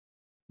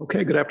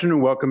Okay, good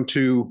afternoon. Welcome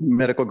to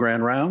Medical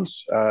Grand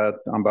Rounds.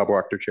 I'm Bob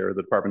Wachter, Chair of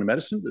the Department of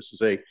Medicine. This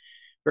is a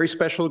very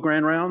special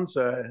Grand Rounds.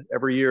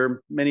 Every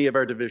year, many of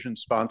our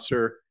divisions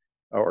sponsor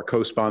or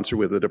co-sponsor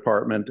with the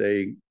department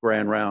a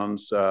Grand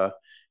Rounds,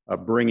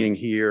 bringing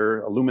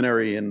here a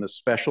luminary in the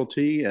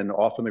specialty, and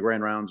often the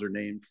Grand Rounds are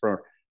named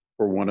for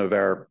one of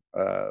our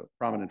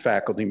prominent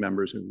faculty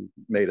members who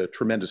made a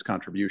tremendous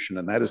contribution,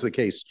 and that is the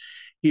case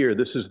here.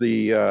 This is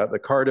the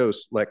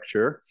Kardos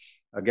Lecture.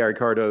 Gary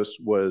Kardos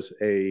was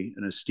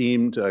an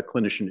esteemed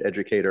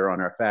clinician-educator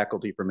on our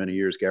faculty for many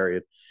years. Gary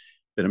had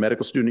been a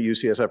medical student at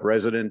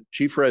UCSF,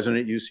 chief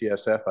resident at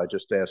UCSF. I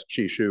just asked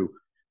Chishu,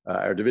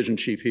 our division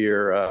chief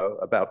here,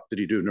 about did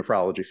he do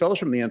nephrology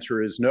fellowship? And the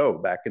answer is no.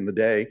 Back in the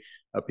day,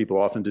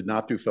 people often did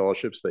not do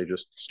fellowships. They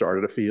just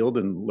started a field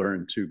and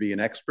learned to be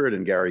an expert,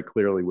 and Gary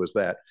clearly was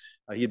that.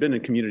 He'd been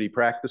in community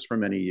practice for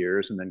many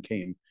years and then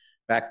came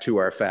back to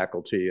our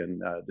faculty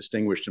and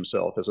distinguished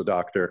himself as a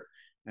doctor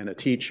and a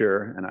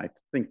teacher, and I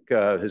think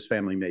his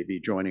family may be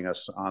joining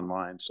us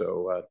online.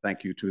 So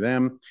thank you to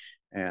them,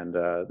 and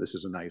this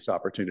is a nice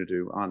opportunity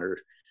to honor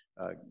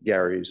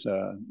Gary's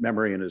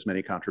memory and his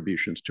many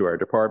contributions to our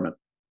department.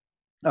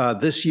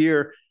 This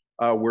year,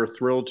 we're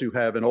thrilled to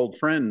have an old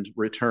friend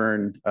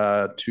return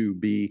to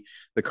be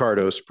the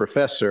Kardos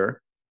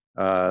professor.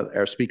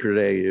 Our speaker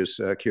today is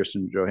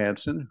Kirsten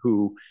Johansen,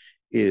 who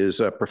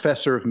is a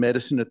professor of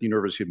medicine at the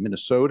University of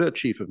Minnesota,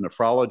 chief of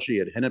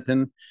nephrology at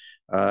Hennepin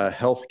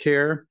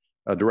Healthcare,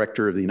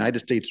 director of the United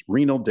States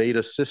Renal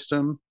Data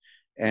System,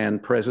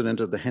 and president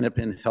of the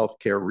Hennepin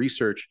Healthcare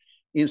Research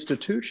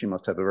Institute. She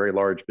must have a very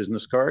large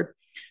business card.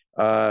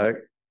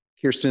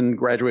 Kirsten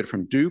graduated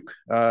from Duke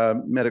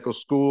Medical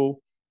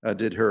School,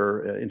 did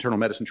her internal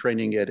medicine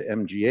training at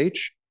MGH,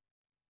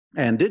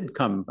 and did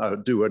come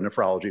do a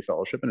nephrology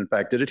fellowship, and in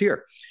fact did it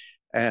here,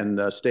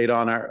 and stayed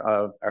on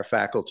our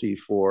faculty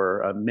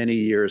for many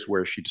years,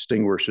 where she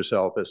distinguished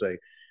herself as a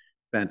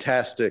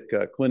fantastic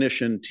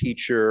clinician,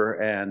 teacher,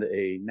 and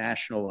a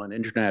national and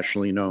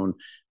internationally known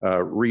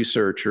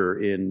researcher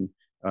in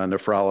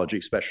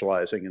nephrology,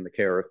 specializing in the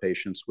care of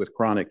patients with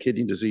chronic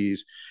kidney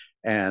disease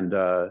and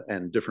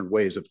different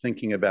ways of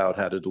thinking about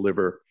how to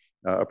deliver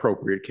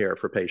appropriate care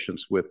for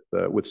patients with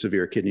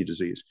severe kidney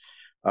disease.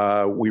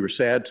 We were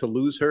sad to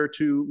lose her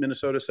to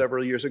Minnesota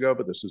several years ago,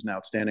 but this is an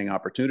outstanding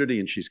opportunity,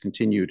 and she's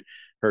continued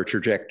her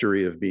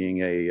trajectory of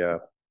being a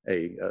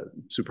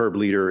superb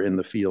leader in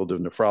the field of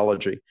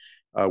nephrology.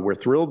 We're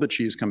thrilled that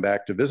she's come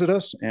back to visit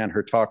us, and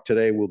her talk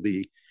today will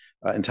be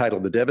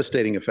entitled "The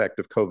Devastating Effect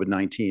of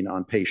COVID-19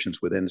 on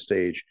Patients with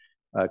End-Stage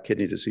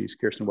Kidney Disease."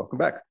 Kirsten, welcome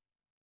back.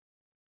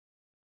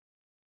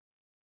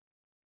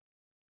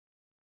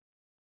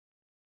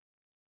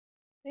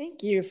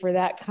 Thank you for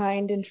that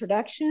kind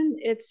introduction.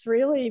 It's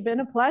really been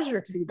a pleasure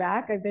to be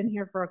back. I've been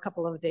here for a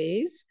couple of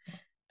days,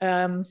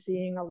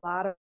 seeing a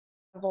lot of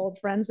old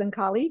friends and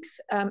colleagues.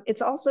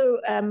 It's also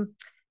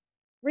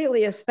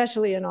really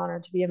especially an honor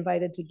to be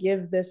invited to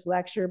give this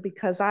lecture,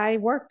 because I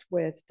worked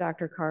with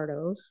Dr.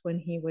 Kardos when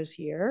he was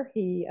here.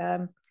 He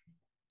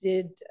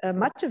did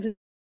much of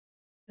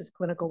his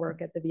clinical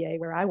work at the VA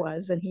where I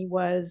was, and he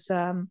was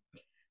an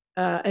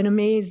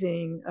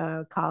amazing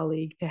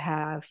colleague to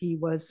have. He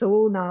was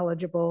so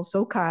knowledgeable,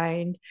 so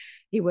kind.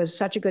 He was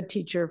such a good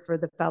teacher for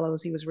the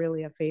fellows. He was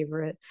really a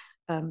favorite.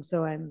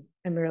 So I'm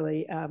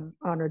really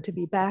honored to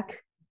be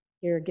back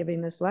here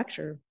giving this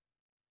lecture.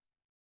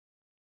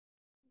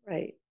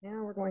 Right,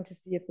 now we're going to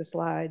see if the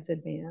slides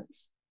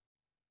advance.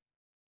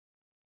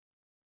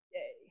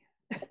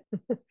 Yay.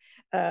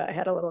 I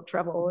had a little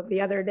trouble the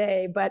other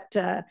day, but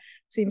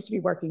seems to be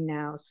working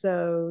now.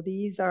 So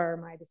these are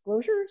my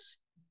disclosures.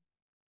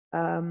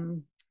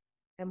 And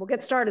we'll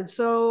get started.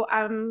 So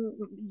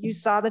you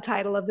saw the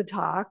title of the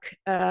talk.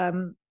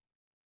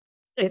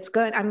 It's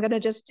good. I'm going to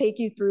just take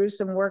you through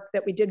some work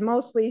that we did,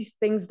 mostly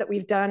things that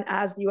we've done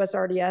as the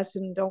USRDS.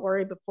 And don't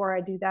worry, before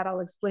I do that, I'll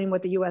explain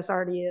what the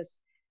USRDS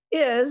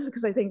is,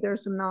 because I think there are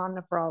some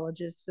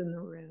non-nephrologists in the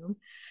room.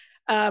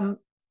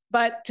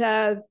 But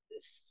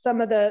some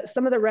of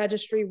the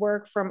registry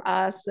work from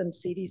us and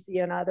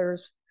CDC and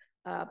others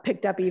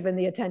picked up even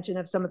the attention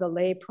of some of the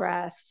lay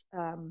press,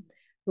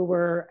 who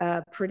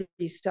were pretty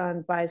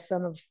stunned by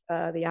some of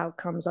the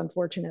outcomes,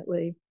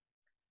 unfortunately.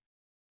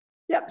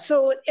 Yep.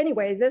 So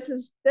anyway, this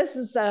is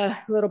a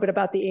little bit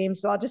about the aim.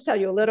 So I'll just tell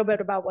you a little bit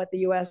about what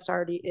the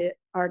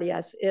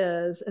USRDS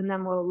is, and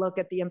then we'll look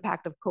at the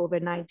impact of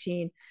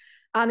COVID-19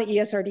 on the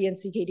ESRD and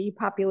CKD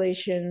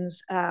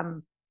populations.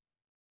 And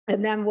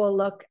then we'll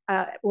look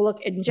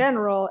in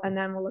general, and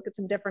then we'll look at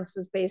some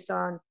differences based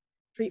on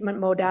treatment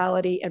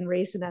modality and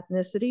race and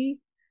ethnicity.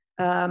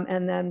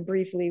 And then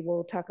briefly,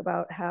 we'll talk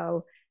about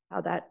how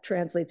that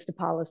translates to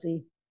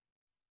policy.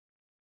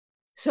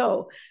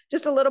 So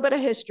just a little bit of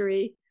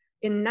history.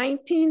 In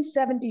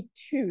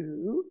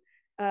 1972,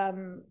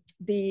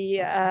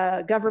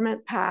 the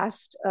government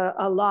passed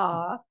a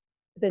law,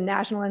 the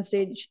National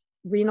End-Stage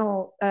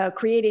Renal,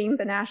 creating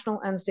the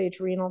National End-Stage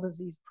Renal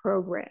Disease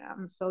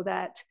Program, so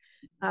that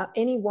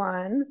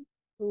anyone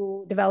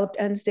who developed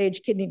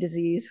end-stage kidney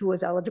disease who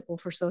was eligible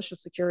for Social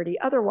Security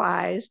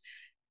otherwise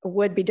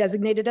would be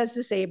designated as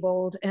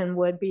disabled and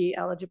would be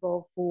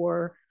eligible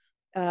for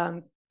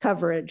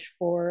coverage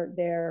for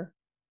their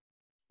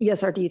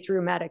ESRD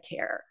through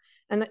Medicare.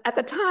 And at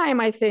the time,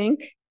 I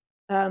think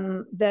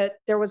that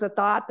there was a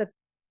thought that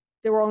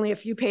there were only a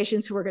few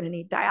patients who were going to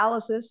need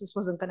dialysis. This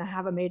wasn't going to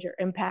have a major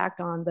impact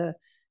on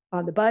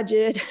the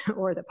budget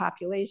or the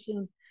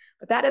population.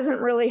 But that isn't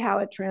really how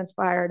it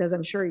transpired, as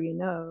I'm sure you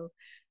know.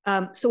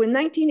 So in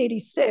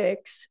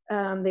 1986,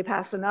 they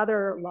passed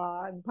another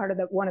law, and part of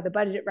one of the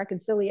Budget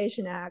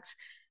Reconciliation Acts,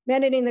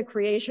 mandating the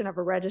creation of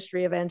a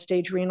registry of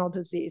end-stage renal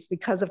disease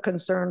because of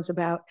concerns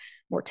about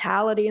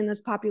mortality in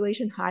this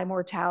population, high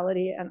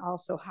mortality, and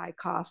also high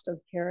cost of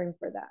caring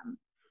for them.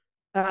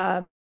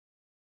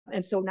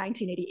 And so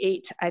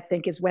 1988, I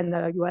think, is when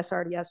the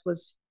USRDS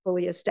was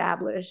fully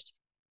established,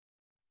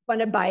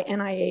 funded by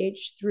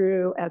NIH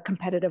through a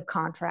competitive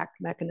contract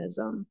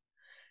mechanism.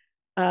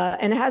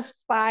 And it has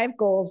 5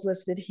 goals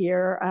listed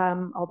here,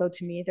 although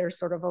to me they're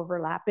sort of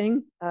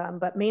overlapping,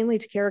 but mainly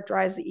to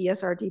characterize the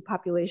ESRD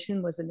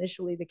population was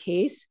initially the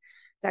case.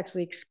 It's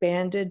actually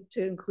expanded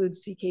to include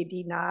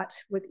CKD not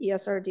with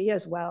ESRD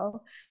as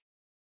well,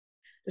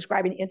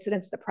 describing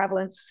incidence, the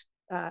prevalence,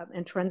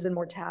 and trends in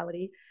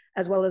mortality,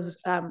 as well as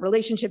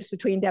relationships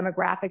between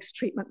demographics,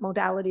 treatment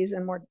modalities,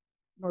 and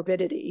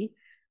morbidity.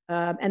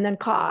 And then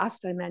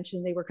cost, I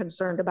mentioned they were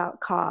concerned about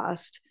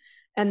cost.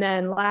 And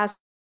then lastly,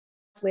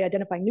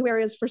 identifying new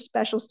areas for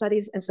special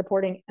studies and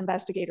supporting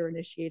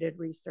investigator-initiated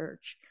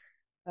research.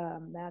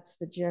 That's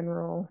the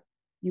general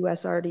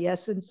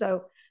USRDS. And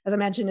so, as I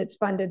mentioned, it's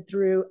funded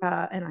through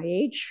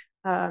NIH.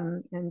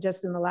 And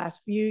just in the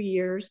last few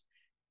years,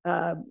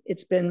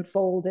 it's been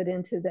folded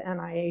into the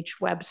NIH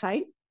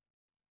website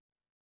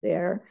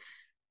there.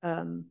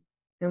 And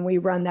we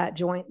run that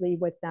jointly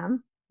with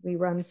them. We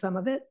run some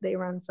of it, they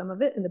run some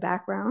of it in the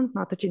background,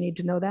 not that you need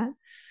to know that.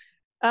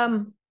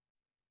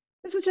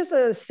 This is just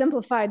a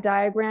simplified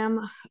diagram,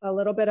 a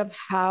little bit of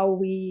how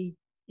we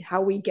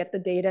get the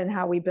data and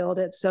how we build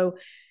it. So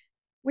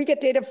we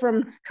get data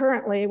from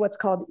currently what's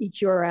called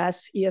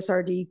EQRS,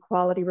 ESRD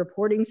Quality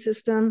Reporting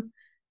System,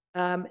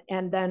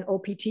 and then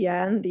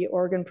OPTN, the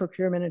Organ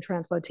Procurement and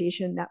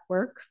Transplantation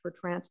Network for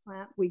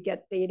transplant. We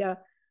get data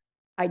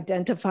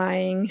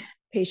identifying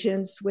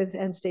patients with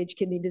end-stage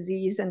kidney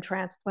disease and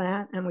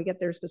transplant, and we get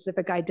their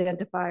specific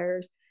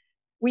identifiers.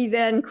 We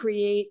then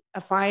create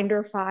a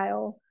finder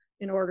file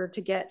in order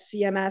to get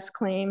CMS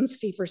claims,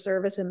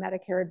 fee-for-service, and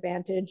Medicare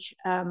Advantage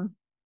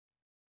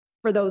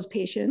for those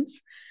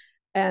patients,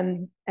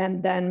 and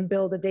then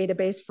build a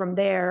database from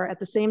there. At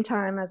the same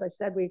time, as I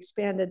said, we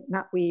expanded,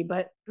 not we,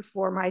 but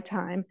before my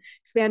time,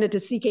 expanded to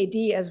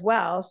CKD as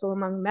well. So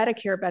among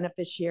Medicare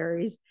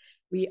beneficiaries,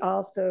 we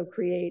also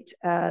create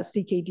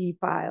CKD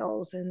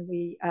files, and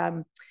we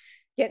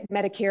get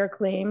Medicare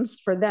claims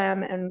for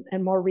them,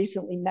 and more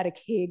recently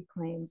Medicaid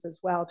claims as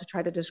well, to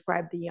try to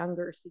describe the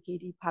younger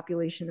CKD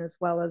population as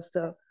well as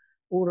the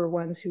older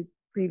ones who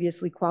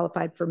previously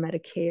qualified for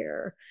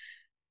Medicare.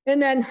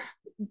 And then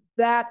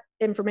that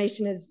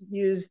information is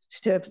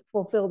used to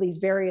fulfill these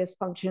various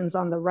functions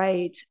on the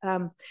right.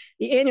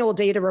 The annual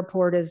data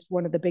report is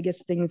one of the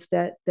biggest things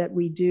that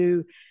we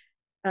do,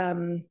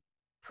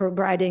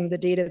 providing the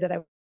data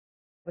that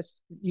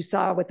you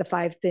saw with the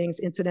 5 things: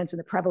 incidence and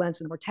the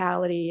prevalence and the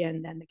mortality,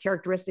 and then the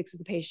characteristics of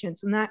the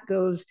patients. And that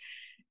goes,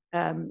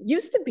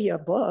 used to be a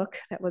book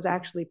that was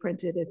actually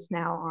printed. It's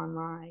now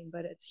online,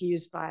 but it's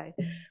used by,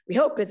 we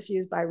hope it's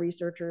used by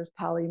researchers,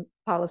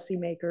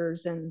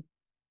 policymakers, and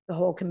the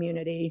whole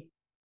community.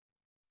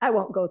 I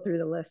won't go through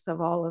the list of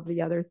all of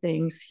the other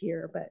things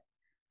here, but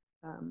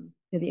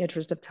in the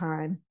interest of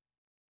time.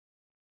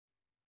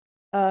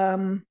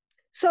 As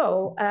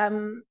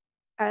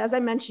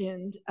I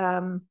mentioned,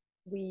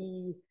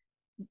 we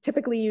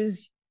typically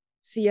use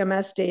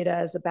CMS data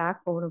as the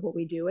backbone of what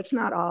we do. It's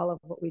not all of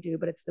what we do,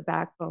 but it's the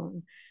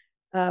backbone.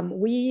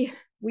 We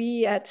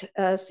at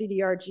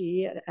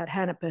CDRG at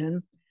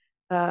Hennepin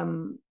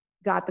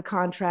got the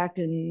contract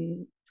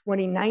in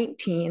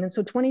 2019. And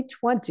so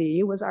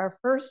 2020 was our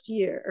first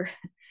year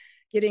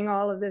getting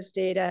all of this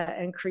data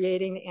and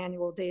creating the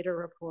annual data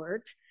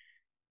report.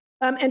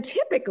 And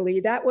typically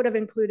that would have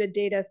included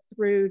data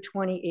through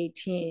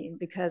 2018,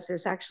 because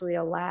there's actually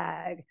a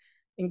lag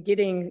in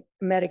getting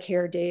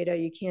Medicare data.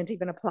 You can't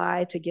even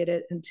apply to get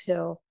it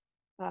until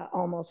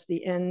almost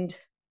the end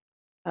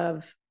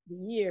of the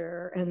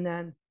year. And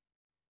then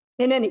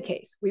in any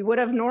case, we would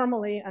have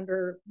normally,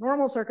 under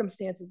normal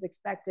circumstances,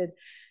 expected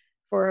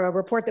for a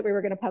report that we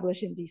were going to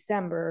publish in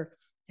December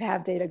to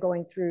have data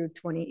going through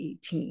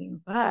 2018.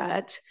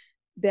 But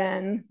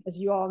then, as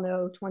you all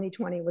know,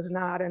 2020 was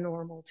not a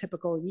normal,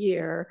 typical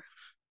year.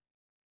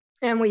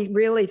 And we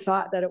really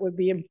thought that it would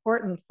be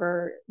important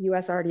for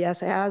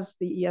USRDS, as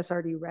the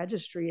ESRD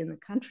registry in the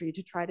country,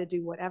 to try to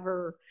do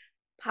whatever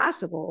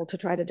possible to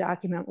try to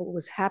document what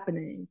was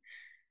happening.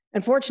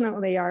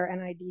 Unfortunately, our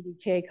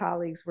NIDDK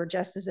colleagues were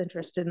just as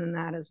interested in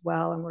that as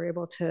well, and were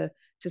able to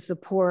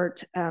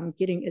support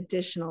getting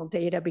additional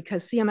data,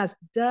 because CMS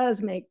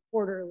does make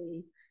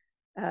quarterly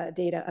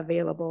data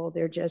available.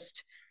 They're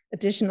just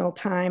additional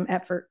time,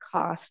 effort,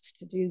 cost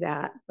to do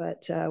that.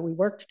 But we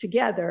worked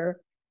together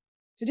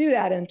to do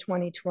that in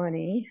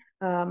 2020.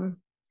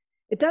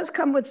 It does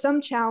come with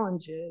some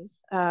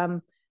challenges.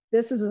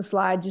 This is a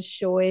slide just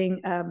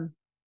showing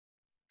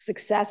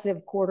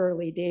successive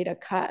quarterly data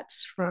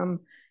cuts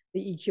from the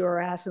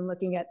EQRS and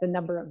looking at the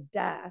number of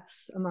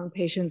deaths among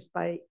patients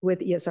with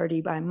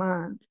ESRD by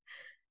month.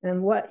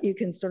 And what you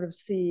can sort of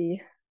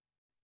see,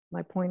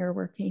 my pointer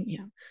working?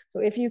 Yeah. So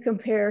if you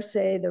compare,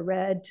 say, the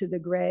red to the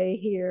gray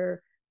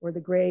here, or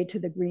the gray to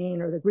the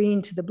green, or the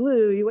green to the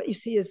blue, what you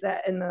see is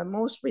that in the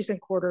most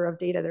recent quarter of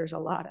data, there's a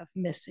lot of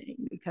missing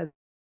because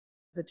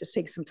it just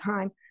takes some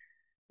time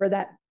for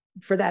that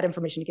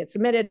information to get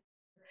submitted.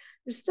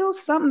 There's still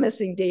some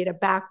missing data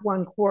back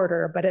one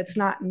quarter, but it's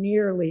not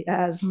nearly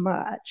as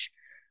much.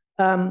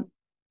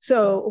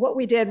 So what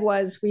we did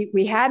was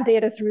we had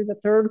data through the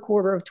third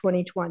quarter of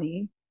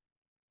 2020,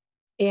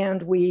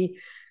 and we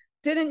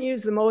didn't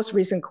use the most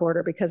recent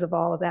quarter because of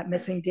all of that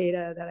missing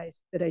data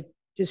that I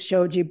just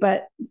showed you.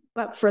 But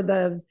for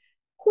the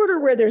quarter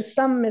where there's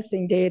some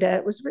missing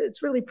data,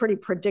 it's really pretty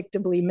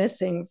predictably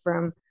missing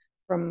from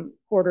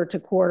quarter to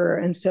quarter.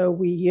 And so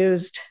we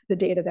used the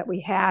data that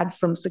we had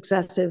from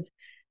successive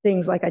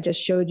things like I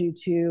just showed you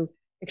to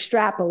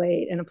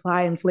extrapolate and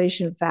apply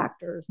inflation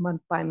factors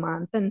month by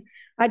month. And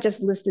I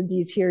just listed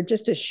these here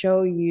just to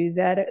show you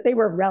that they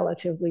were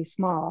relatively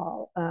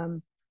small.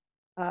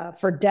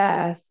 For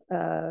death,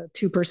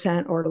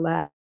 2% or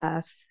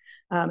less.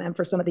 And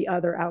for some of the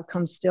other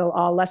outcomes, still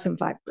all less than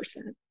 5%.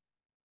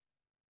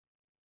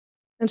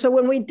 And so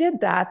when we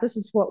did that, this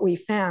is what we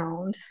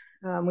found.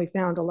 We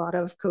found a lot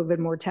of COVID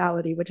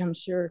mortality, which I'm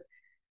sure,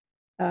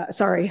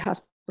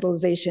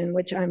 hospitalization,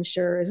 which I'm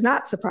sure is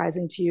not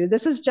surprising to you.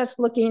 This is just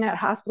looking at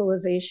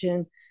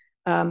hospitalization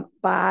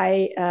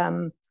by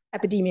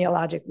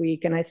epidemiologic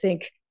week. And I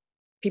think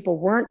people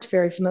weren't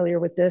very familiar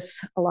with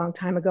this a long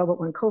time ago, but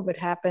when COVID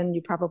happened,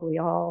 you probably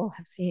all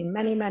have seen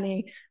many,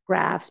 many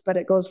graphs, but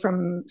it goes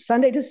from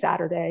Sunday to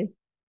Saturday.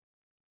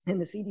 And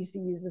the CDC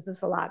uses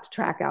this a lot to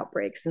track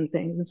outbreaks and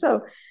things. And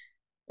so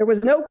there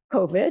was no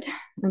COVID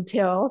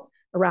until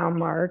around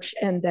March,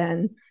 and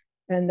then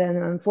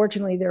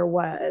unfortunately there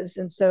was.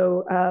 And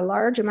so a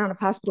large amount of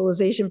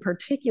hospitalization,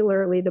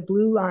 particularly the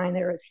blue line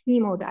there is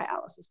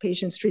hemodialysis.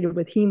 Patients treated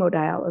with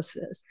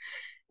hemodialysis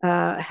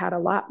had a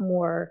lot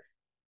more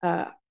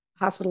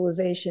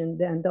hospitalization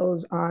than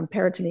those on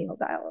peritoneal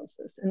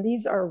dialysis. And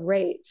these are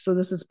rates. So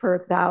this is per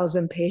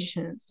 1,000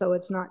 patients. So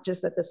it's not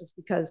just that this is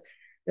because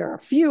there are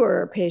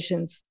fewer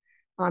patients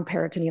on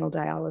peritoneal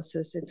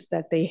dialysis, it's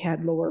that they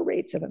had lower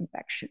rates of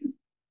infection.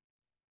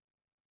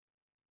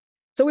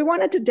 So we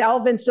wanted to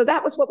delve in. So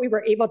that was what we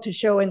were able to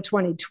show in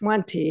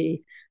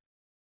 2020.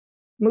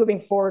 Moving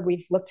forward,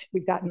 we've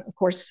gotten, of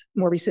course,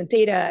 more recent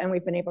data, and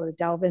we've been able to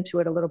delve into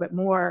it a little bit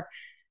more.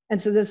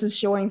 And so this is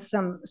showing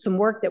some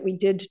work that we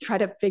did to try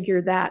to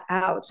figure that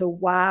out. So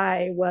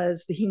why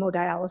was the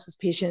hemodialysis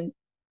patient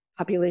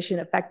population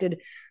affected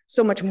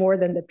so much more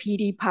than the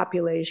PD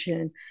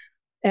population?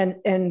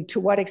 And to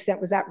what extent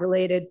was that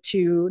related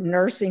to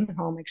nursing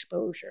home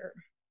exposure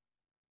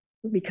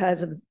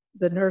because of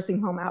the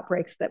nursing home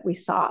outbreaks that we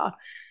saw?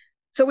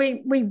 So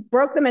we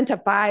broke them into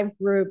 5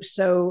 groups.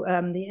 So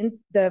the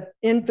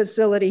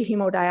in-facility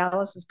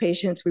hemodialysis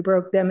patients, we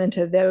broke them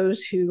into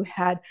those who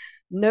had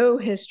no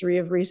history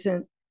of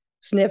recent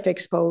SNF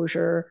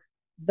exposure,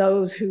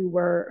 those who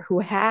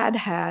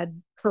had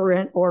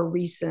current or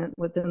recent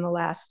within the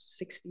last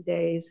 60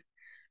 days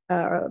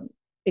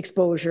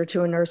exposure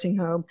to a nursing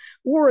home,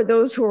 or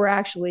those who were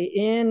actually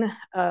in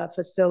a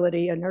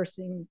facility, a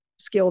nursing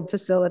skilled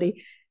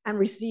facility, and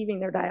receiving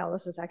their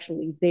dialysis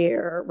actually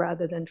there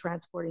rather than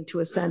transporting to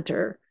a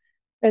center.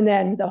 And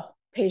then the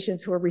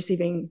patients who are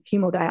receiving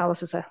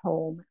hemodialysis at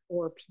home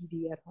or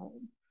PD at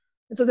home.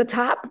 And so the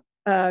top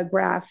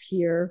graph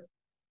here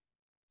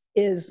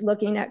is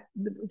looking at,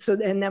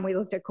 and then we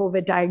looked at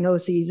COVID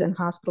diagnoses and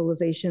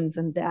hospitalizations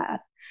and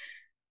death.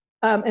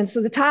 And so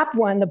the top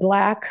one, the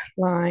black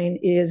line,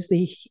 is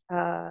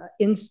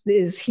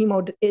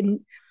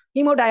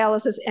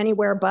hemodialysis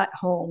anywhere but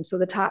home. So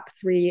the top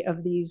 3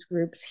 of these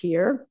groups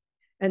here.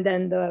 And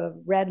then the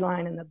red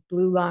line and the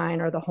blue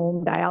line are the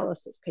home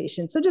dialysis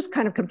patients. So just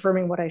kind of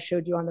confirming what I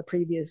showed you on the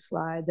previous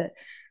slide, that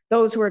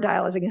those who are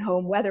dialyzing at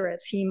home, whether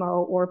it's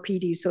hemo or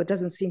PD, so it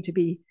doesn't seem to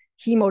be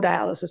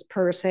hemodialysis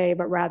per se,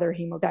 but rather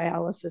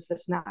hemodialysis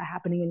that's not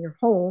happening in your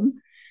home,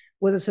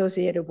 was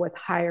associated with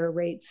higher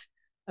rates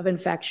of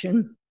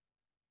infection,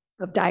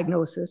 of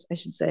diagnosis, I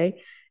should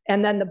say.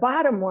 And then the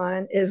bottom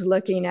one is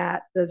looking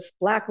at this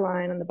black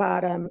line on the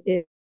bottom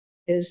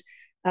is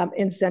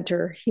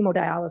in-center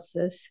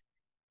hemodialysis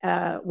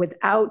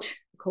without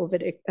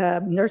COVID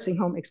nursing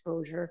home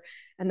exposure.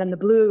 And then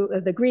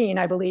the green,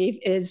 I believe,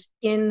 is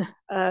in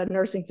a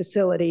nursing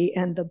facility,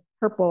 and the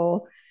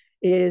purple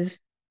is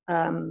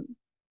in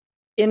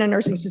a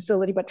nursing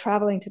facility, but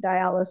traveling to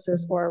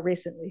dialysis or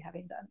recently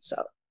having done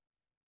so.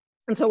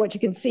 And so what you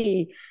can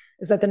see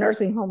is that the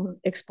nursing home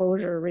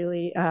exposure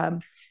really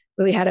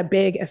had a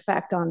big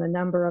effect on the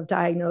number of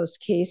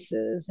diagnosed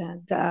cases.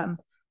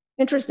 And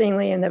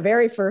Interestingly, in the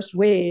very first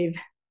wave,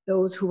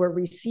 those who were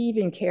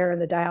receiving care in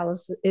the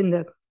dialysis, in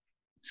the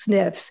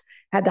SNFs,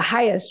 had the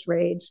highest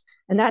rates.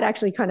 And that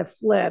actually kind of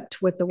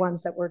flipped with the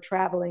ones that were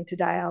traveling to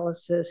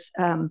dialysis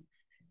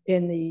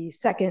in the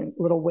second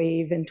little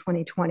wave in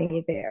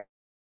 2020 there.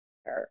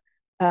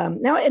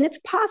 Now, and it's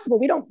possible,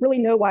 we don't really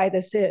know why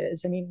this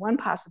is. I mean, one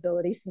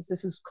possibility, since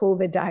this is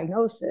COVID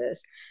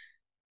diagnosis,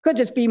 could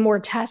just be more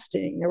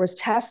testing. There was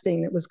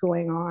testing that was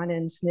going on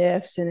in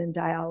SNFs and in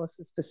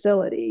dialysis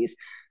facilities.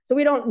 So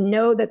we don't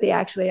know that they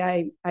actually,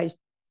 I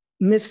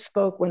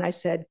misspoke when I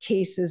said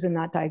cases and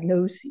not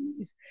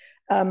diagnoses.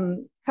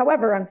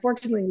 However,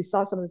 unfortunately, we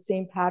saw some of the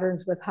same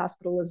patterns with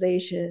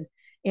hospitalization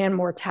and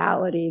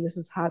mortality. This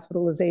is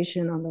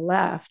hospitalization on the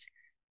left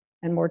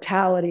and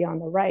mortality on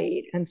the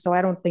right. And so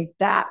I don't think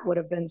that would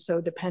have been so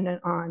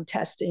dependent on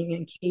testing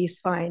and case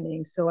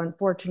findings. So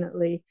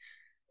unfortunately,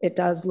 it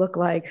does look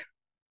like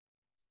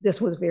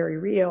this was very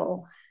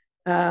real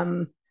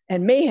and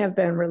may have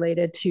been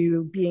related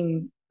to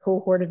being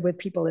cohorted with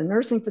people in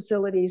nursing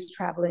facilities,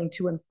 traveling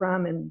to and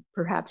from, and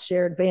perhaps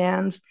shared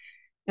vans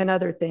and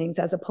other things,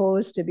 as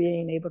opposed to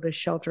being able to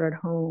shelter at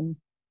home.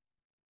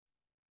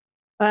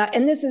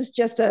 And this is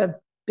just a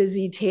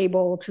busy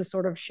table to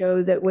sort of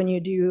show that when you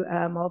do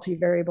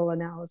multivariable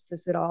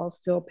analysis, it all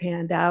still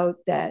panned out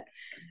that,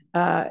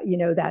 that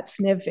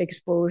SNF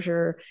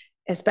exposure,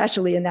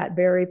 especially in that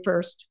very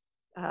first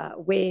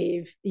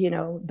wave,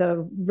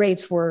 the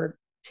rates were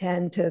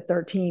 10 to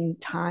 13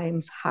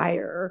 times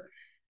higher.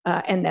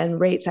 And then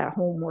rates at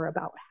home were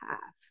about half.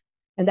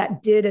 And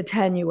that did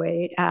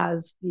attenuate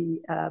as the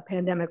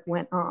pandemic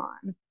went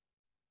on.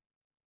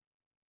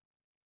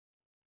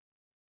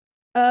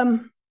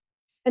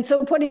 And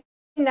so putting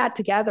that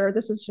together,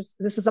 this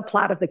is a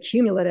plot of the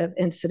cumulative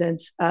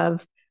incidence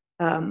of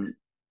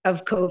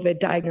COVID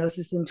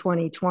diagnosis in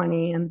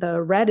 2020. And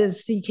the red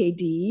is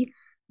CKD,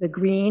 the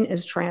green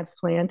is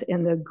transplant,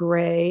 and the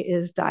gray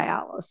is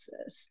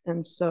dialysis.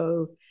 And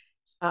so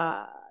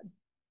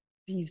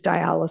these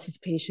dialysis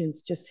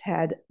patients just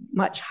had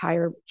much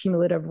higher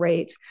cumulative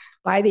rates.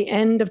 By the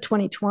end of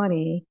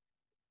 2020,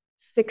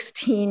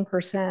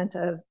 16%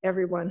 of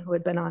everyone who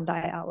had been on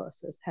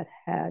dialysis had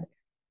had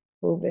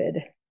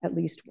COVID at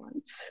least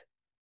once,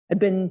 had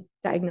been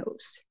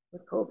diagnosed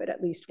with COVID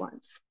at least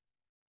once.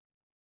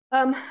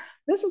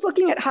 This is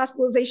looking at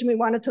hospitalization. We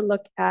wanted to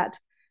look at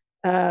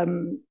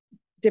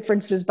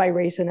differences by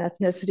race and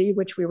ethnicity,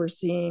 which we were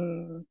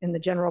seeing in the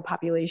general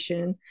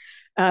population,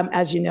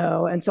 as you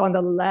know. And so on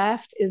the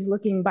left is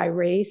looking by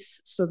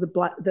race. So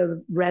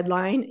the red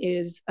line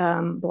is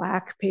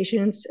Black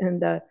patients,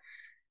 and the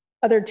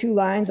other two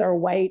lines are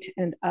white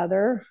and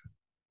other.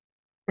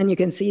 And you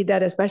can see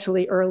that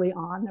especially early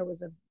on, there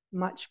was a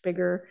much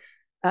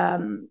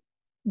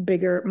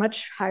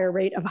much higher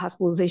rate of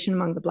hospitalization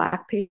among the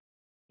Black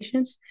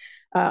patients.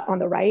 On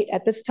the right,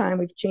 at this time,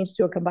 we've changed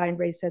to a combined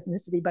race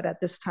ethnicity, but at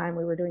this time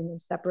we were doing them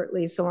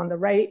separately. So on the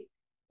right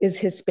is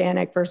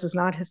Hispanic versus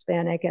not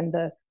Hispanic, and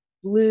the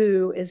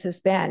blue is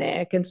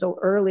Hispanic. And so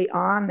early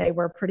on, they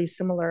were pretty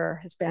similar,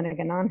 Hispanic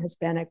and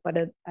non-Hispanic, but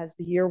as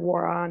the year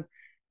wore on,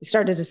 we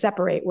started to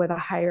separate with a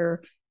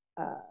higher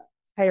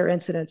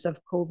incidence of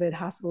COVID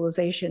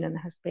hospitalization in the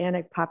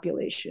Hispanic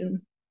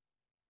population.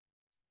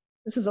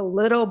 This is a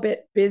little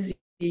bit busy,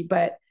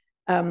 but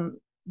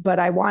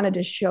I wanted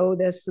to show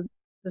this.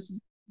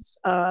 This is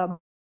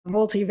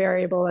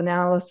multivariable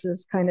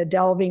analysis, kind of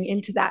delving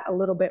into that a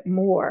little bit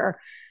more.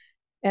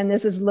 And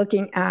this is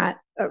looking at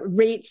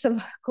rates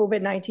of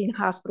COVID-19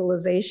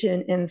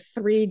 hospitalization in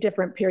 3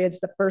 different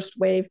periods: the first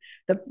wave,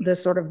 the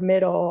sort of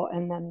middle,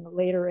 and then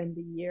later in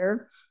the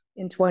year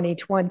in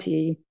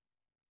 2020.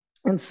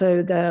 And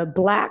so the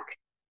black,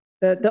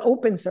 the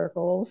open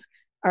circles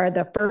are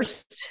the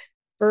first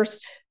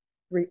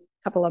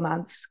couple of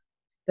months.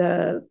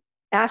 The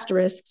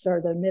asterisks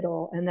are the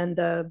middle, and then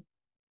the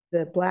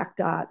black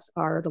dots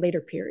are the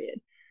later period.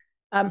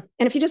 And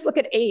if you just look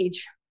at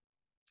age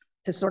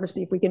to sort of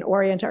see if we can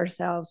orient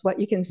ourselves, what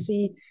you can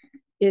see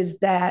is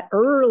that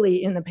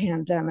early in the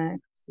pandemic,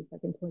 let's see if I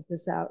can point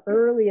this out,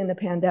 early in the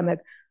pandemic,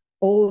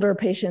 older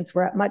patients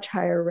were at much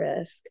higher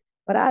risk.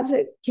 But as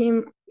it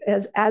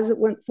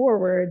went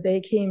forward,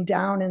 they came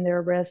down in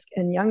their risk,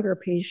 and younger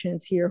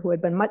patients here who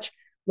had been much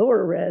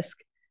lower risk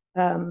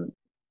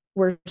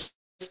were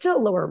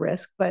still lower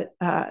risk, but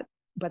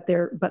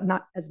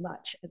not as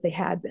much as they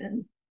had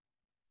been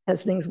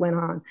as things went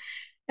on.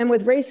 And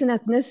with race and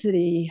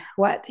ethnicity,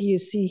 what you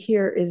see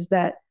here is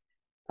that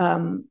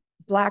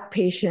Black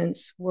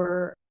patients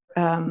were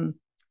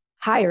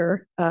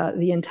higher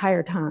the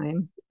entire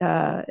time,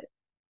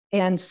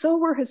 and so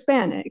were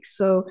Hispanics.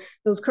 So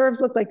those curves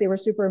looked like they were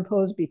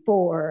superimposed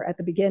before at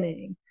the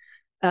beginning.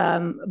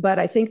 But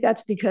I think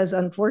that's because,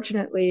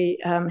 unfortunately,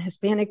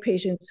 Hispanic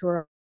patients who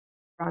are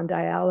on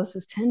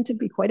dialysis tend to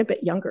be quite a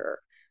bit younger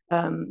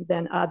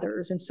than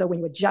others. And so when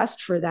you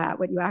adjust for that,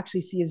 what you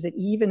actually see is that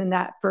even in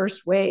that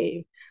first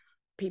wave,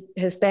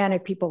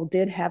 Hispanic people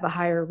did have a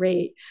higher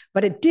rate,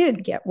 but it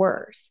did get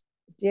worse.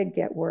 It did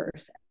get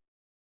worse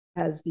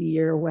as the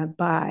year went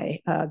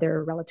by.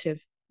 Their relative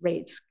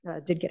rates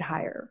did get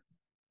higher.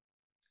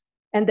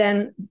 And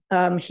then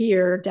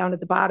here down at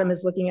the bottom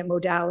is looking at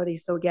modality.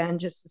 So again,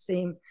 just the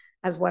same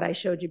as what I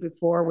showed you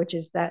before, which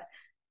is that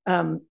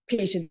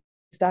patients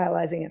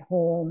dialyzing at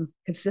home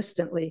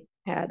consistently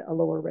had a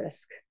lower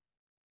risk.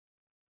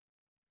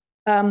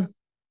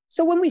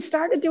 So when we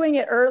started doing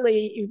it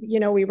early,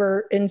 we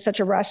were in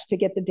such a rush to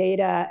get the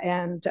data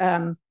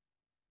and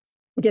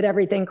get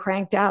everything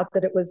cranked out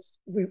that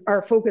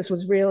our focus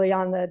was really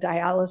on the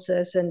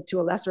dialysis and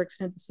to a lesser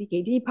extent the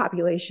CKD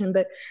population.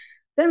 But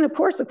then, of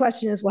course, the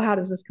question is, well, how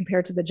does this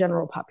compare to the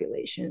general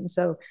population?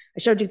 So I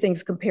showed you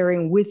things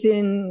comparing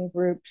within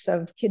groups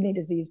of kidney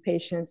disease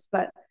patients.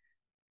 But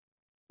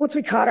once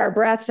we caught our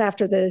breaths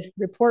after the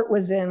report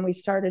was in, we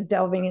started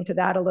delving into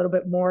that a little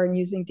bit more and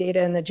using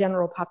data in the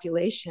general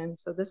population.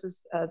 So this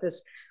is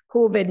this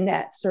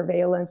COVID-net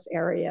surveillance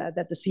area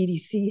that the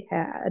CDC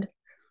had.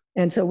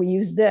 And so we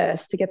used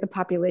this to get the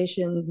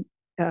population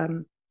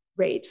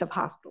rates of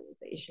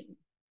hospitalization.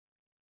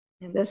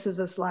 And this is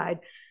a slide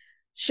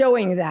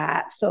showing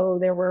that. So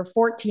there were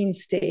 14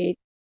 states.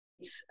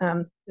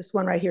 This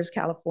one right here is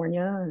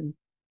California, and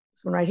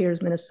this one right here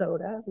is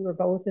Minnesota. We were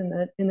both in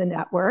the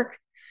network.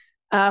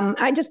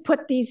 I just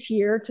put these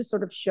here to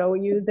sort of show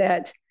you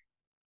that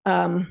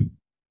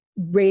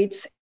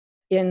rates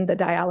in the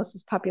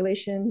dialysis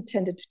population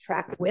tended to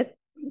track with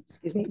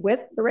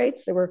the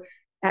rates. They were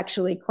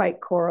actually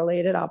quite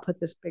correlated. I'll put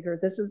this bigger.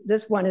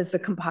 This one is the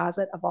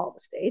composite of all the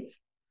states.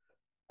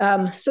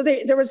 So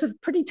there was a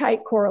pretty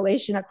tight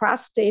correlation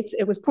across states.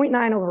 It was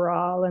 0.9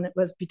 overall, and it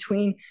was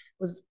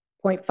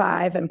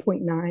 0.5 and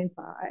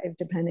 0.95,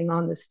 depending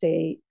on the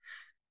state.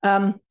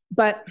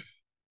 But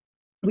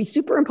we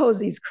superimpose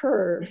these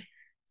curves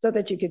so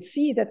that you could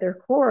see that they're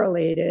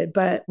correlated.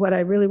 But what I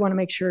really want to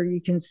make sure you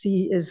can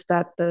see is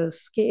that the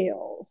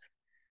scales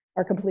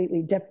are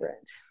completely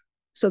different.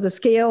 So the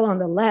scale on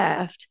the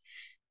left,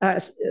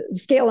 the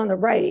scale on the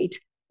right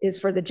is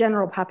for the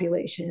general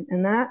population,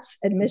 and that's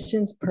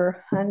admissions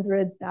per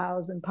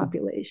 100,000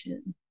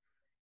 population.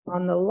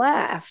 On the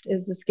left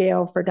is the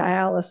scale for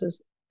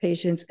dialysis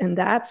patients, and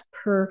that's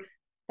per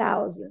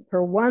 1,000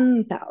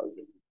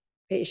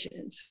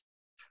 patients.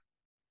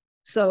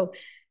 So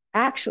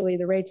actually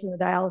the rates in the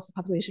dialysis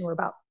population were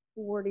about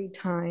 40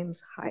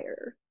 times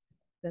higher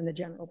than the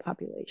general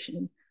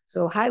population.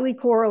 So highly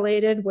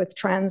correlated with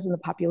trends in the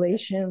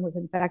population, with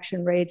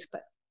infection rates,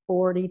 but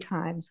 40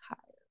 times higher.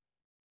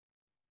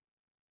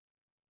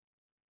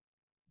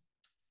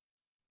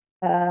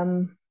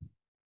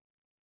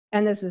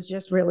 And this is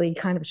just really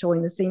kind of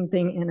showing the same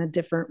thing in a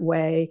different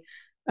way.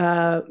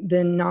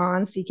 The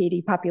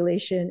non-CKD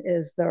population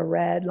is the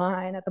red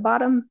line at the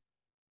bottom.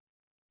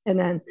 And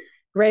then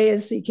gray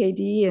is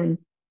CKD, and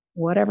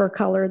whatever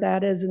color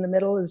that is in the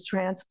middle is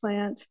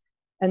transplant.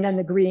 And then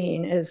the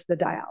green is the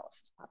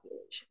dialysis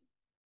population.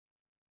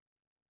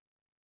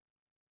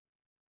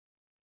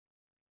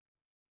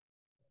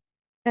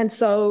 And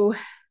so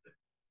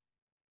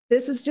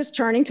this is just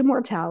turning to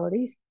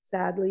mortality.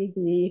 Sadly,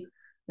 the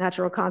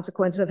natural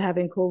consequence of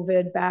having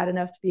COVID bad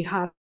enough to be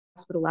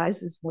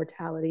hospitalized is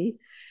mortality.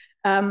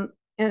 And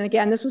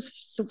again, this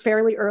was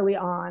fairly early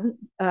on.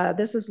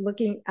 This is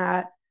looking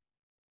at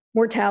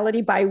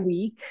mortality by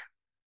week.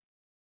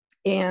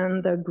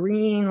 And the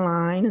green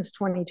line is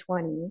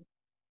 2020.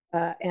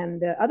 And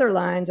the other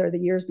lines are the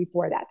years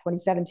before that,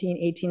 2017,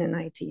 18, and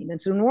 19.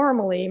 And so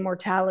normally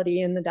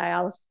mortality in the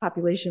dialysis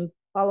population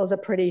follows a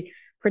pretty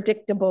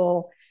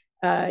predictable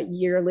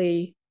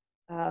yearly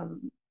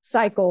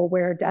cycle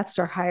where deaths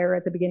are higher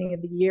at the beginning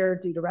of the year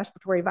due to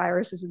respiratory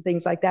viruses and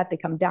things like that. They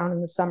come down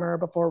in the summer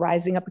before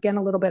rising up again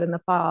a little bit in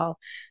the fall.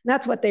 And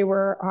that's what they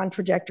were on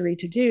trajectory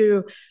to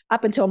do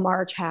up until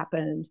March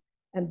happened.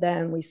 And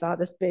then we saw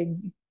this big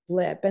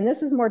blip. And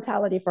this is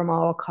mortality from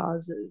all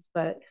causes,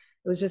 but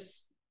it was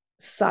just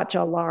such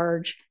a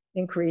large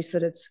increase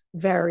that it's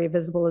very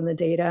visible in the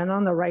data. And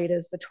on the right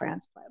is the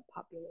transplant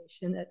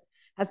population that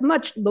has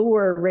much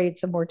lower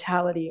rates of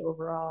mortality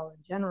overall in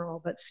general,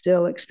 but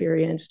still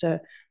experienced a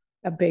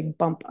big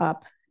bump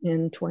up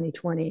in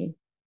 2020.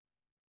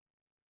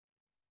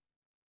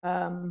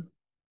 And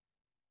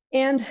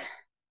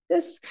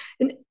this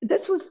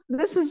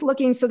is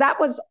looking, so that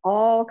was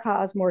all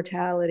cause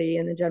mortality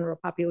in the general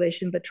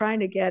population, but trying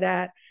to get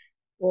at,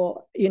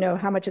 well,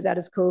 how much of that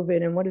is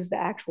COVID and what is the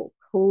actual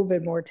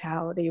COVID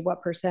mortality?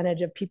 What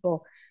percentage of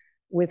people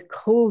with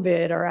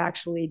COVID are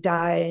actually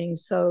dying?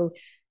 So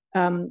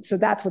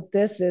that's what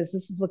this is.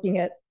 This is looking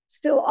at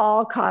still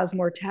all cause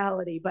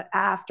mortality, but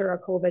after a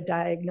COVID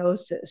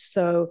diagnosis.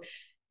 So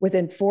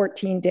within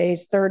 14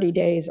 days, 30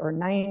 days, or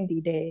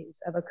 90 days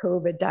of a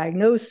COVID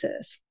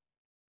diagnosis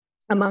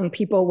among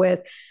people with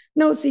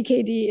no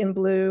CKD in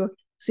blue,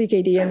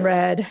 CKD in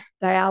red,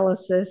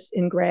 dialysis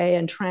in gray,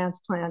 and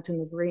transplant in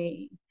the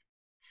green.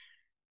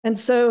 And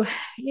so,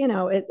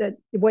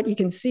 what you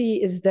can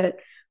see is that,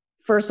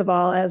 first of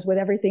all, as with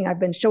everything I've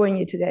been showing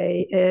you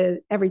today,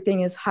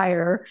 everything is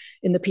higher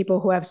in the people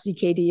who have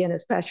CKD and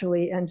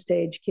especially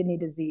end-stage kidney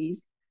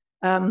disease.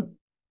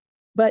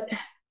 But,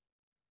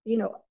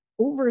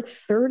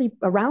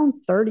 around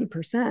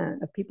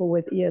 30% of people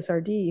with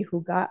ESRD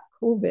who got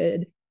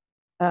COVID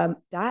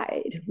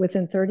died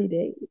within 30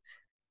 days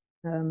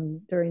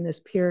during this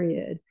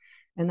period.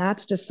 And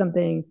that's just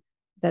something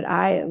that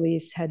I at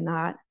least had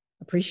not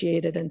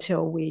appreciated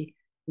until we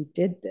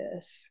did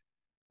this.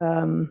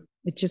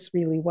 It just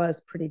really was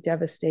pretty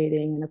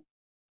devastating, and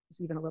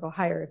it's even a little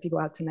higher if you go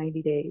out to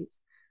 90 days.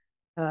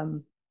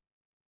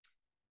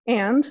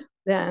 And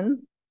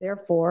then,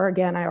 therefore,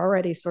 again, I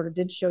already sort of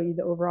did show you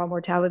the overall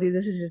mortality.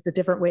 This is just a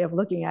different way of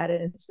looking at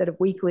it. Instead of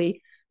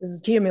weekly, this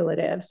is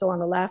cumulative. So on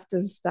the left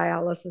is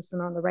dialysis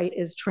and on the right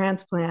is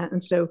transplant.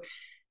 And so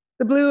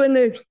the blue and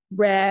the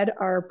red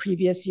are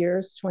previous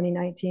years,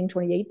 2019,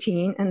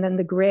 2018. And then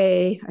the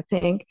gray, I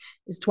think,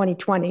 is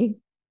 2020.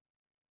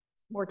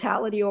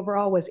 Mortality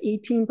overall was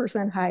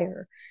 18%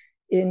 higher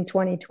in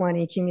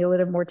 2020,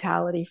 cumulative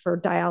mortality for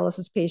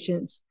dialysis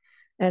patients,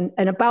 and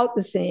about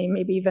the same,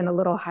 maybe even a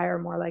little higher,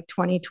 more like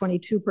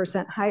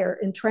 22% higher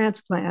in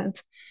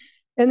transplant.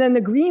 And then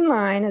the green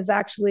line is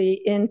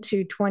actually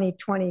into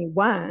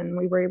 2021.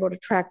 We were able to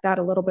track that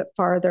a little bit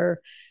farther,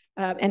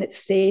 and it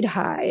stayed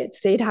high. It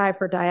stayed high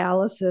for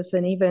dialysis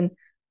and even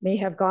may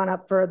have gone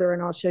up further,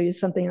 and I'll show you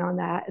something on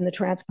that in the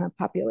transplant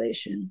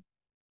population.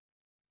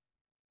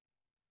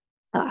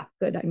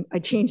 Good. I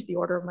changed the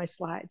order of my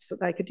slides so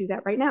that I could do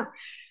that right now.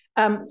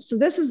 So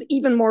this is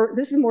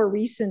more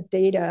recent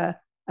data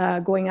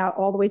going out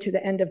all the way to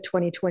the end of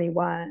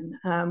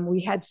 2021.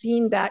 We had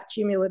seen that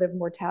cumulative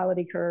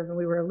mortality curve, and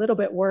we were a little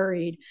bit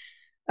worried.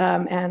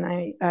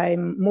 And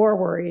I'm more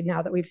worried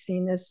now that we've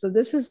seen this. So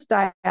this is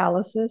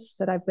dialysis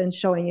that I've been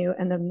showing you,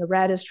 and then the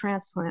red is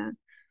transplant.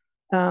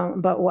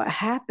 But what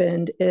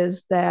happened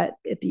is that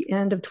at the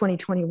end of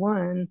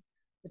 2021,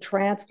 the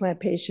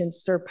transplant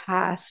patients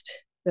surpassed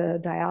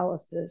the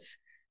dialysis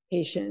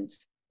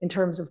patients in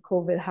terms of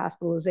COVID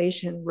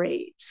hospitalization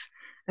rates.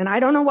 And I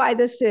don't know why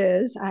this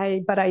is,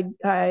 but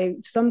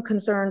some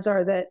concerns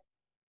are that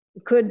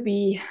it could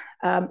be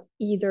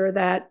either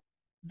that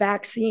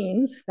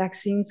vaccines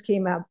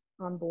came up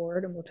on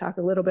board, and we'll talk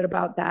a little bit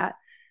about that.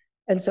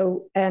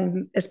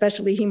 And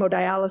especially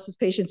hemodialysis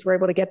patients were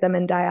able to get them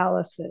in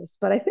dialysis.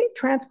 But I think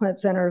transplant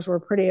centers were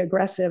pretty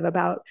aggressive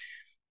about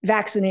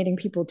vaccinating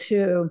people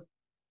too.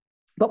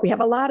 But we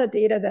have a lot of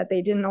data that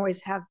they didn't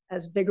always have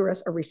as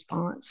vigorous a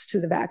response to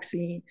the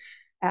vaccine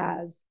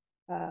as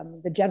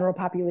the general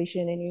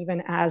population and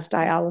even as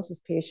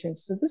dialysis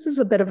patients. So this is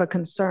a bit of a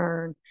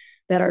concern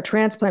that our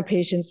transplant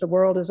patients, the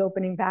world is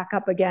opening back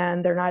up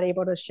again. They're not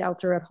able to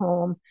shelter at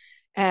home.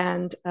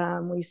 And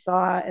we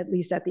saw, at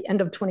least at the end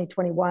of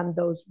 2021,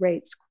 those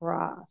rates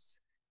cross.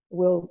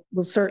 We'll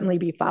certainly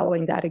be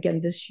following that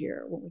again this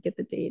year when we get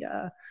the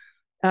data.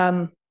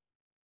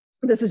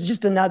 This is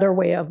just another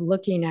way of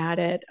looking at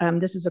it.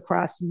 This is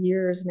across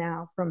years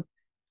now, from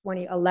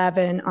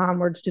 2011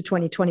 onwards to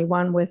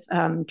 2021, with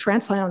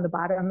transplant on the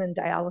bottom and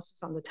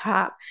dialysis on the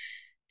top,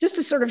 just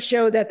to sort of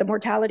show that the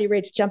mortality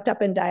rates jumped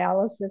up in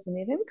dialysis and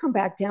they didn't come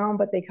back down,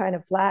 but they kind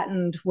of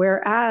flattened,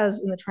 whereas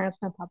in the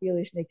transplant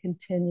population, they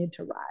continued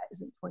to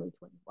rise in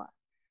 2021.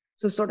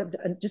 So sort of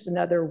just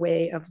another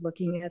way of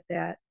looking at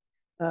that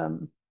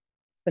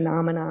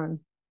phenomenon.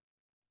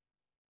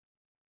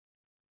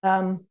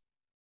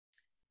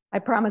 I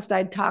promised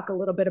I'd talk a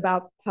little bit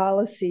about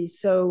policy.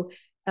 So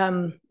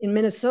in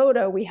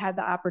Minnesota, we had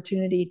the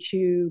opportunity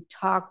to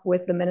talk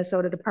with the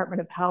Minnesota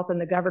Department of Health and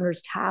the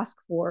governor's task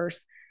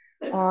force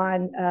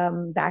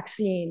on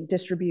vaccine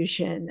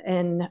distribution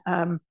and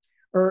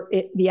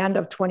the end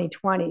of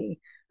 2020.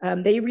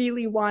 They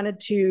really wanted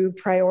to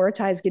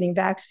prioritize getting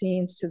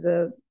vaccines to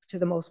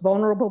the most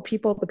vulnerable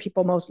people, the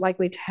people most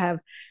likely to have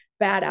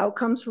bad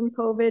outcomes from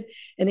COVID.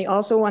 And they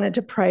also wanted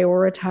to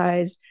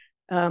prioritize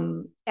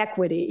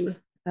equity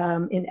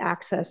in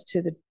access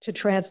to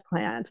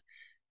transplant,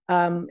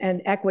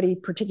 and equity,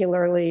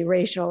 particularly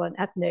racial and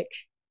ethnic,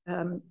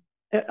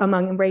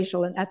 among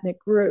racial and ethnic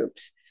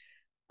groups.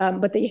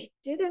 But they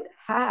didn't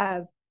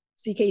have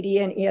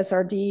CKD and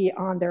ESRD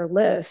on their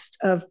list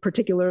of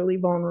particularly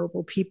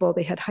vulnerable people.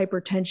 They had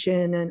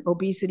hypertension and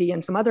obesity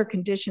and some other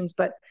conditions,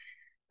 but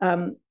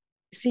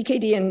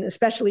CKD and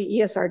especially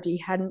ESRD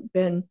hadn't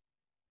been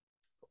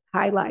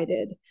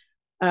highlighted.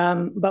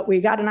 But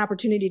we got an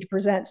opportunity to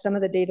present some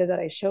of the data that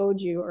I showed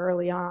you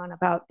early on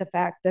about the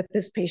fact that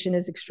this patient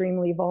is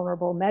extremely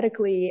vulnerable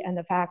medically, and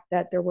the fact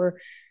that there were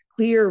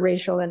clear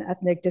racial and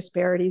ethnic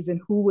disparities in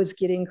who was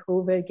getting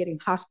COVID, getting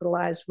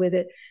hospitalized with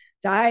it,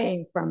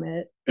 dying from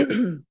it.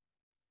 And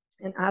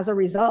as a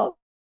result,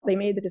 they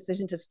made the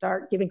decision to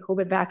start giving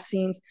COVID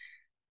vaccines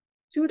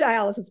to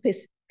dialysis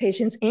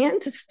patients and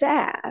to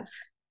staff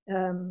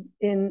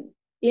in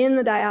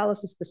the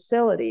dialysis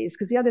facilities.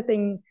 Because the other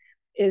thing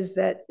is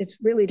that it's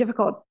really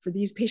difficult for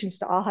these patients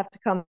to all have to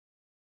come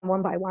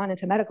one by one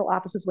into medical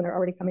offices when they're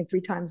already coming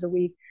 3 times a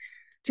week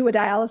to a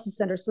dialysis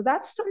center. So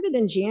that started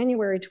in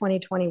January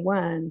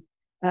 2021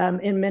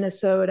 in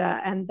Minnesota.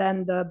 And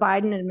then the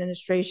Biden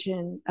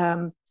administration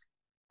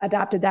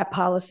adopted that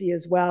policy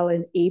as well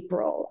in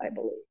April, I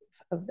believe,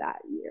 of that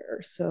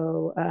year.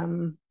 So,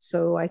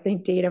 so I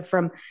think data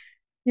from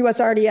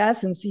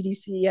USRDS and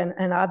CDC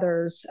and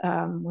others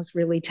was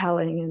really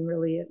telling, and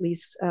really at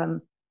least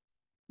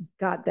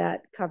got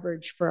that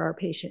coverage for our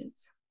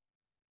patients.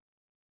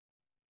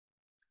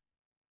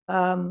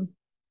 I'm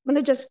going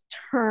to just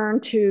turn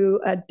to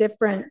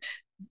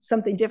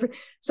something different.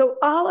 So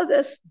all of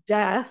this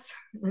death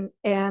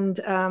and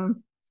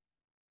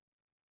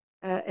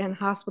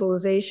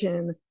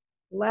hospitalization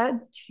led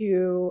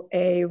to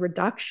a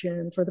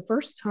reduction for the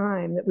first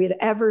time that we had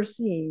ever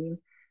seen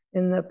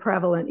in the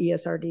prevalent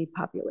ESRD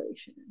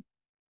population.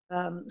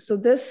 So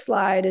this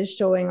slide is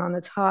showing on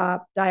the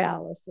top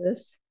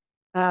dialysis,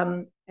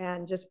 and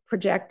just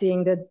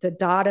projecting the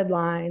dotted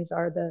lines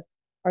are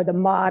the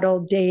model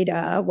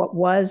data, what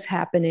was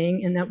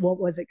happening, and then what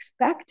was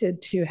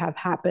expected to have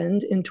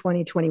happened in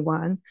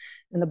 2021.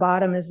 And the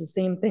bottom is the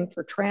same thing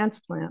for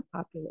transplant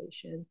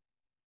population.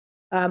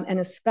 And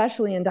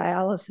especially in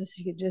dialysis,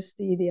 you could just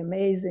see the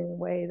amazing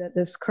way that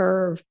this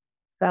curve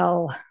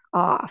fell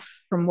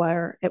off from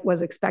where it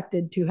was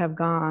expected to have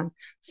gone.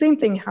 Same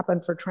thing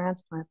happened for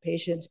transplant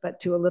patients, but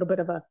to a little bit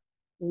of a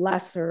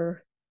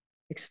lesser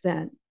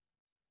extent.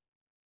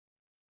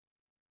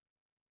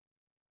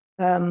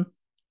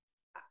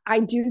 I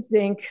do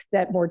think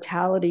that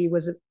mortality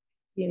was,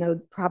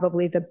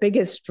 probably the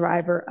biggest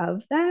driver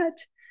of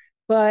that.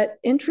 But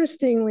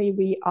interestingly,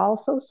 we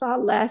also saw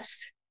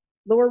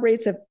lower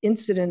rates of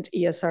incident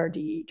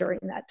ESRD during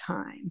that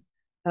time.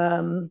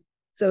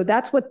 So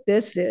that's what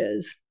this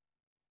is.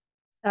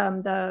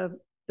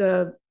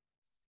 The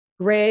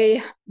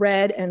gray,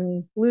 red,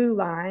 and blue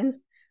lines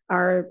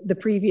are the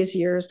previous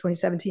years,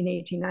 2017,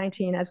 18,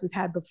 19, as we've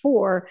had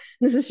before.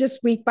 And this is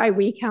just week by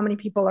week, how many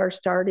people are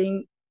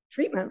starting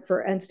treatment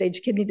for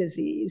end-stage kidney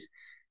disease.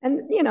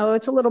 And,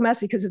 it's a little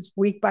messy because it's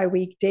week by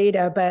week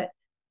data, but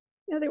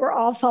they were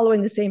all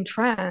following the same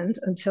trend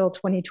until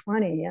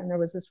 2020. And there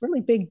was this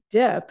really big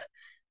dip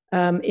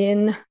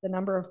in the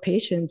number of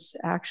patients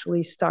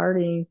actually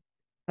starting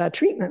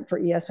treatment for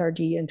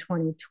ESRD in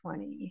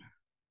 2020.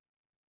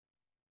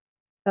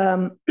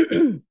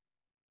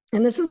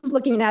 And this is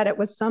looking at it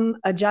with some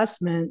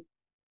adjustment.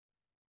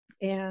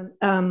 And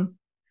on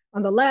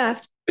the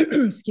left,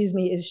 excuse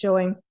me, is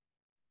showing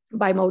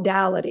by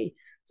modality.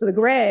 So the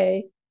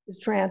gray is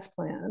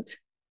transplant.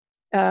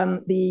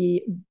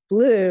 The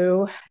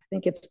blue, I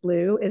think it's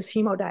blue, is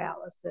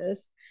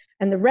hemodialysis.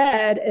 And the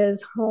red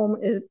is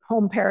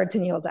home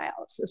peritoneal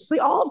dialysis. So they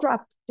all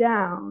dropped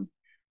down.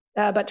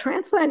 But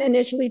transplant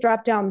initially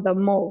dropped down the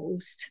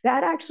most.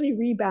 That actually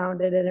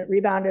rebounded, and it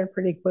rebounded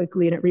pretty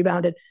quickly, and it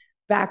rebounded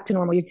back to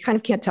normal. You kind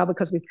of can't tell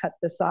because we cut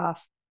this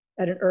off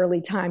at an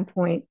early time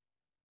point.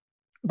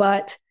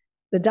 But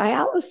the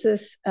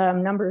dialysis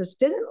numbers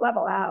didn't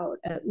level out,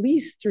 at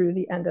least through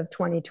the end of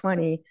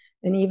 2020,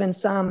 and even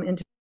some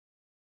into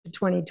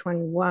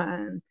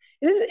 2021.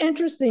 It is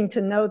interesting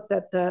to note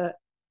that the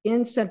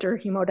in-center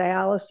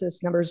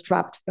hemodialysis numbers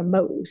dropped the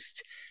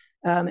most.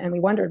 And we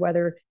wondered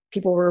whether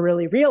people were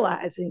really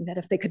realizing that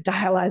if they could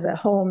dialyze at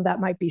home, that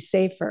might be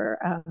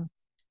safer.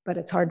 But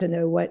it's hard to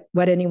know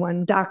what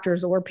anyone,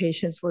 doctors or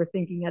patients, were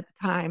thinking at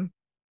the time.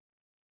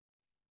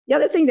 The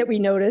other thing that we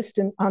noticed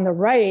on the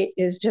right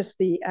is just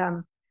the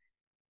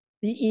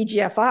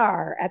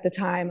eGFR at the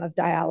time of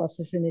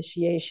dialysis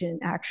initiation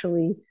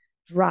actually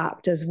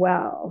dropped as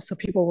well. So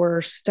people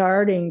were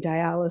starting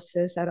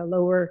dialysis at a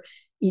lower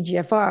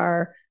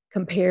eGFR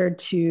compared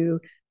to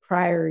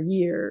prior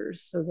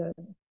years. So the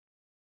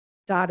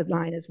dotted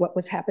line is what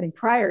was happening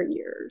prior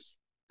years.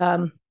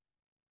 And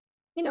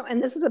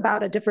this is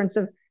about a difference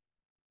of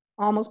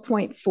almost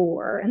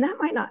 0.4. And that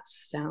might not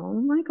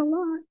sound like a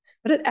lot,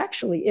 but it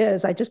actually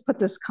is. I just put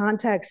this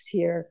context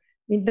here. I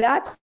mean,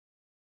 that's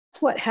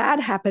what had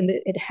happened.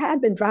 It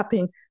had been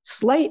dropping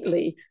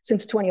slightly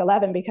since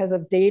 2011 because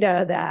of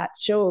data that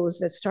shows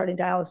that starting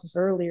dialysis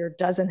earlier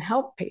doesn't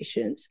help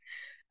patients.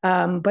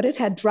 But it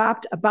had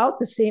dropped about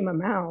the same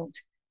amount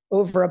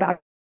over about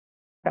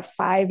a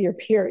 5-year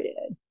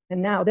period.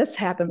 And now this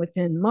happened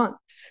within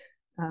months.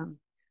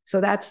 So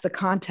that's the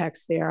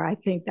context there. I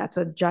think that's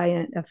a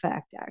giant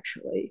effect,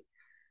 actually.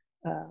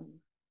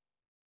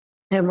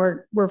 And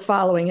we're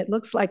following. It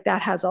looks like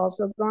that has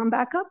also gone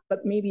back up,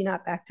 but maybe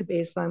not back to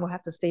baseline. We'll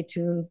have to stay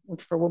tuned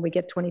for when we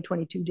get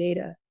 2022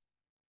 data.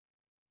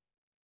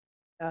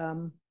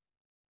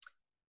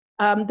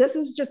 This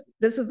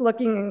is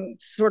looking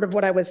sort of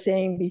what I was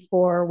saying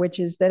before, which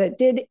is that it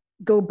did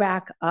go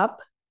back up.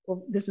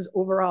 This is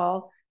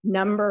overall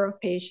number of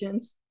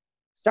patients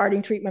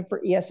starting treatment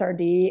for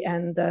ESRD,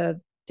 and the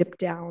dip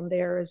down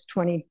there is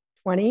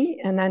 2020,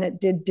 and then it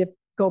did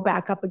go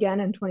back up again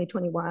in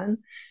 2021.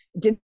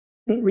 It didn't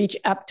reach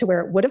up to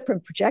where it would have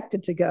been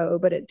projected to go,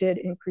 but it did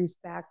increase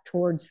back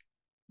towards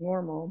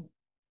normal.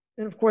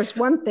 And of course,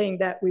 one thing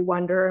that we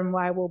wonder, and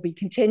why we'll be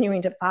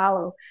continuing to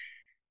follow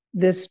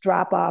this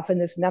drop off in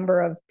this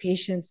number of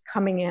patients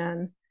coming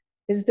in,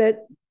 is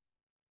that,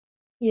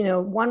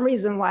 one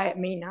reason why it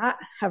may not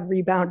have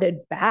rebounded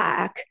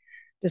back,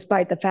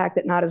 despite the fact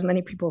that not as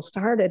many people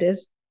started,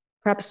 is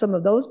perhaps some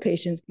of those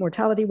patients,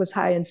 mortality was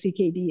high in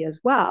CKD as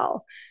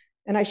well.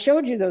 And I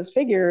showed you those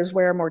figures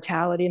where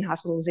mortality and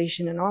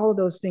hospitalization and all of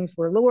those things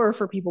were lower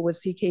for people with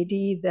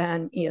CKD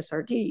than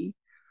ESRD.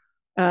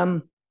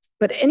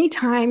 But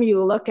anytime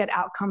you look at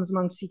outcomes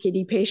among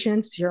CKD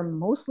patients, you're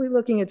mostly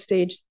looking at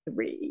stage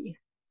 3.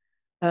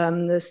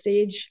 The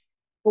stage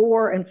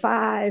 4 and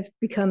 5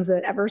 becomes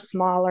an ever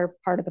smaller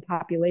part of the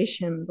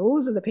population.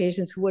 Those are the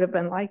patients who would have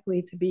been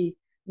likely to be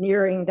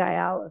nearing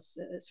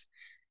dialysis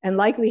and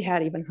likely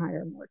had even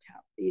higher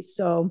mortality.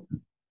 So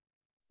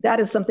that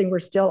is something we're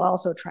still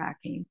also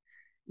tracking.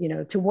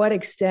 To what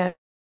extent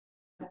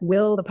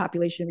will the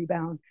population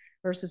rebound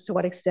versus to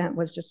what extent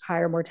was just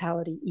higher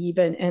mortality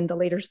even in the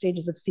later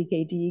stages of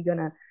CKD going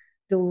to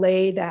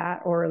delay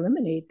that or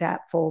eliminate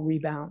that full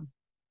rebound?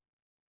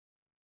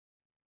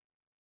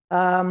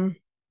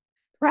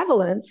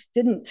 Prevalence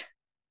didn't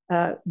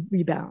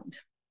rebound.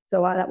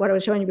 So what I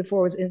was showing you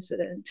before was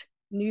incident,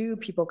 new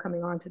people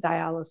coming on to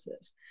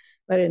dialysis.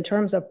 But in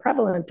terms of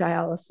prevalent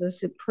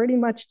dialysis, it pretty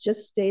much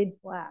just stayed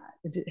flat.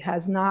 It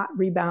has not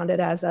rebounded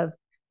as of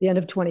the end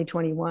of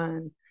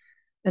 2021.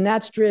 And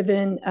that's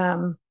driven,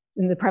 and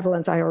the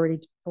prevalence I already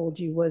told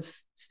you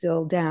was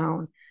still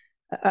down,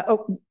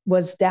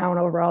 was down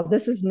overall.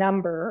 This is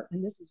number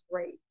and this is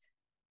rate.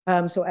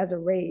 So as a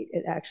rate,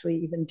 it actually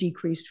even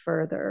decreased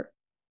further.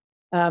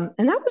 And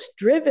that was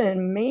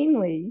driven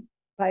mainly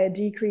by a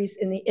decrease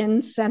in the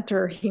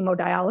in-center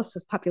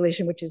hemodialysis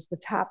population, which is the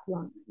top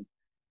line.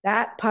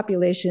 That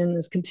population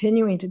is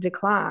continuing to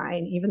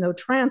decline, even though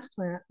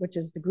transplant, which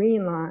is the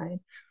green line,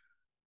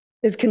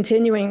 is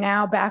continuing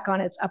now back on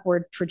its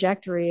upward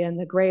trajectory. And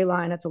the gray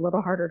line, it's a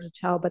little harder to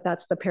tell, but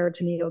that's the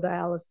peritoneal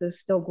dialysis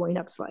still going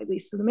up slightly.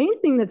 So the main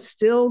thing that's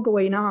still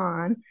going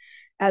on,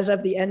 as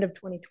of the end of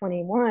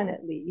 2021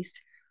 at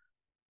least,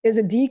 is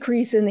a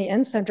decrease in the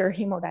in-center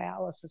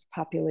hemodialysis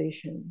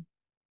population.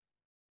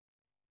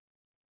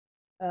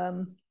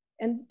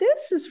 And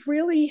this is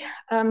really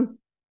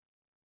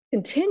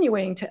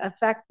continuing to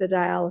affect the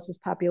dialysis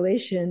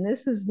population.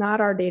 This is not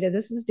our data.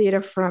 This is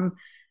data from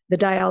the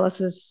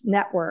dialysis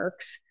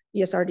networks,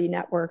 ESRD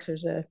networks.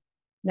 There's a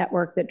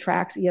network that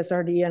tracks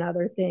ESRD and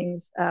other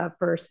things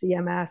for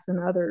CMS and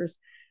others.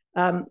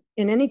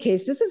 In any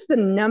case, this is the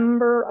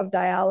number of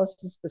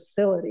dialysis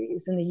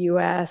facilities in the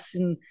US,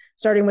 and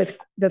starting with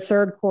the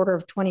third quarter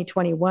of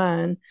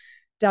 2021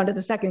 down to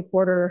the second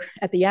quarter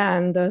at the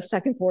end, the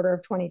second quarter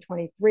of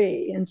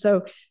 2023. And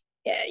so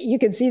you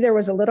can see there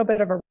was a little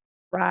bit of a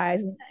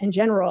rise. In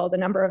general, the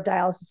number of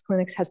dialysis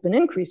clinics has been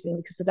increasing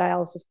because the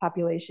dialysis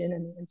population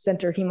and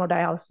center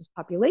hemodialysis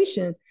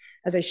population,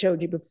 as I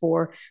showed you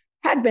before,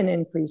 had been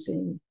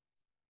increasing.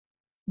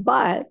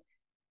 But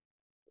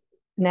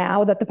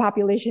now that the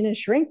population is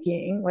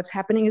shrinking, what's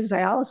happening is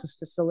dialysis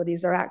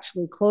facilities are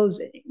actually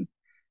closing.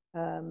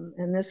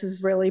 And this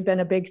has really been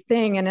a big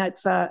thing. And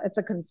it's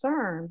a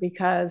concern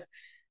because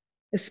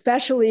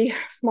especially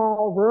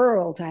small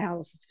rural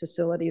dialysis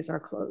facilities are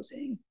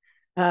closing.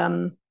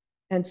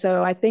 And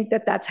so I think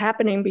that that's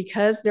happening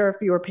because there are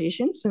fewer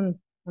patients. And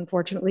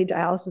unfortunately,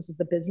 dialysis is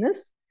a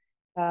business.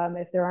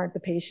 If there aren't the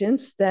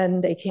patients,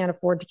 then they can't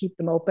afford to keep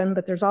them open.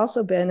 But there's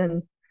also been, and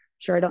I'm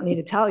sure I don't need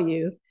to tell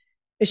you,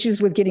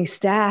 issues with getting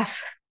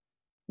staff,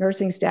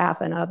 nursing staff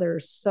and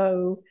others.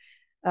 So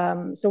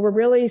we're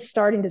really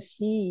starting to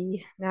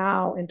see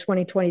now in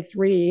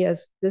 2023,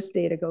 as this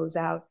data goes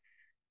out,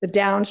 the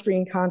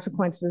downstream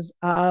consequences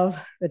of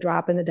the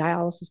drop in the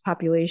dialysis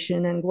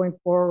population. And going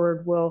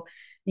forward, we'll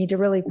need to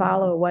really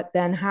follow what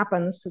then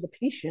happens to the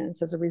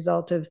patients as a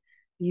result of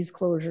these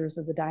closures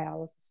of the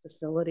dialysis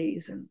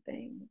facilities and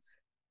things.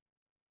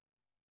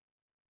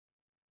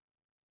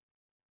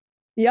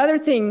 The other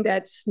thing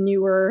that's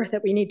newer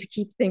that we need to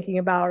keep thinking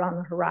about on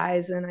the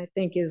horizon, I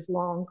think, is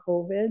long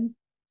COVID.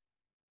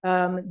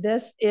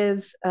 This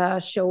is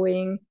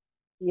showing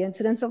the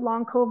incidence of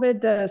long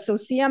COVID. So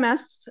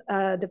CMS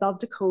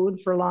developed a code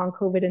for long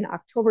COVID in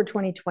October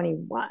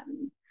 2021.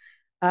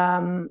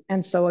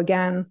 And so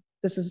again,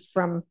 this is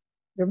from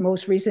the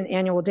most recent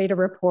annual data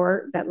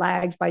report that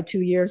lags by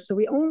 2 years. So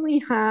we only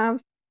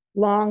have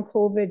long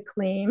COVID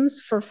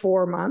claims for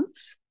 4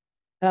 months.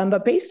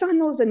 But based on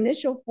those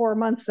initial 4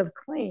 months of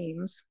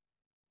claims,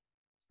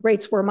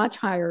 rates were much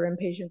higher in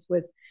patients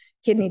with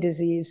kidney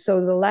disease. So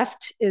the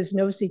left is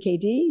no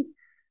CKD.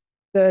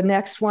 The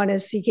next one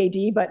is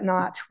CKD, but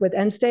not with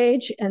end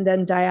stage, and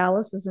then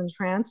dialysis and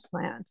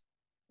transplant.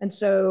 And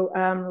so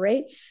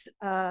rates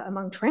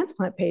among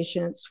transplant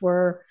patients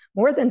were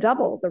more than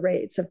double the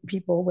rates of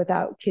people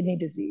without kidney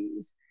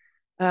disease.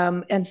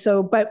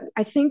 But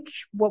I think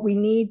what we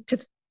need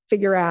to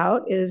figure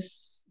out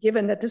is,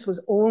 given that this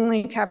was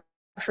only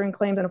capturing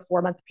claims in a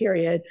 4-month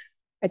period,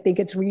 I think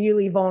it's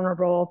really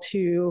vulnerable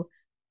to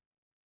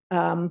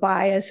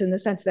bias in the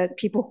sense that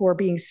people who are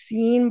being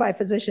seen by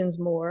physicians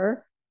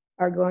more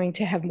are going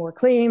to have more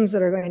claims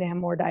that are going to have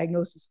more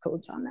diagnosis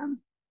codes on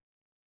them.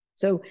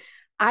 So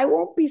I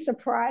won't be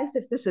surprised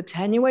if this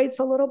attenuates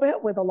a little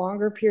bit with a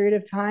longer period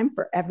of time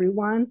for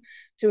everyone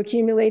to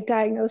accumulate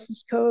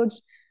diagnosis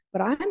codes,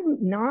 but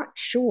I'm not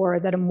sure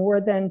that a more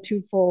than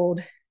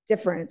twofold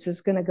difference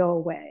is going to go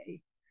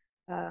away.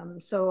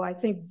 So I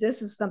think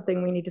this is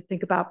something we need to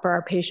think about for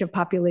our patient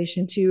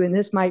population too, and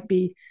this might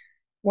be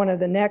one of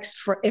the next,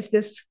 if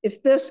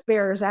this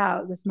bears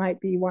out, this might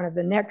be one of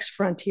the next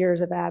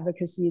frontiers of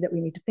advocacy that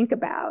we need to think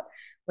about.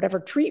 Whatever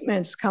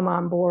treatments come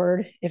on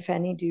board, if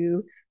any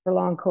do, for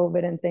long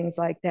COVID and things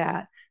like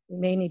that, we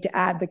may need to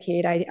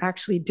advocate. I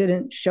actually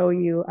didn't show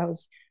you, I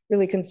was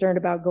really concerned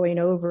about going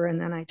over, and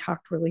then I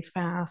talked really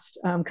fast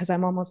because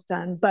I'm almost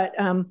done. But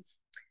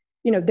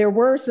there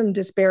were some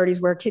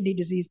disparities where kidney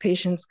disease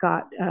patients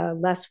got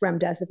less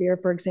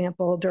remdesivir, for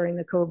example, during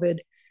the COVID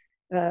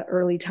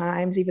early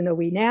times, even though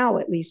we now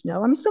at least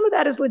know. I mean, some of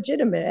that is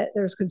legitimate.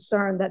 There's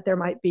concern that there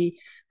might be,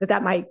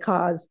 that might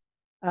cause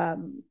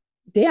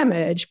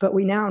damage, but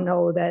we now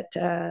know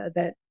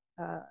that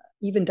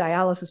even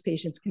dialysis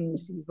patients can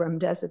receive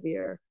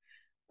remdesivir.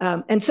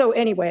 And so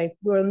anyway,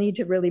 we'll need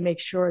to really make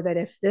sure that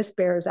if this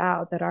bears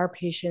out, that our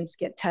patients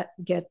get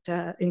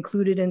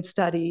included in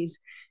studies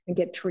and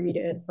get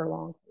treated for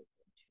long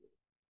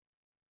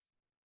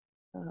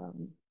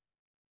COVID.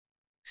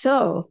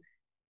 So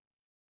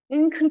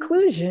in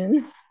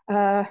conclusion,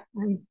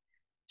 I'm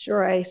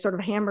sure I sort of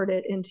hammered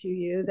it into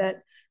you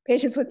that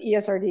patients with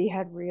ESRD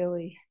had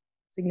really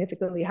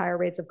significantly higher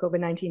rates of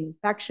COVID-19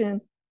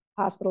 infection,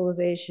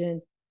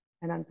 hospitalization,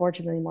 and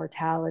unfortunately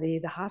mortality.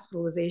 The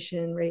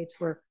hospitalization rates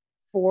were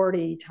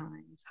 40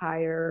 times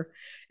higher.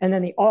 And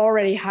then the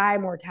already high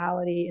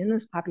mortality in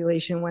this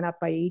population went up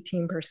by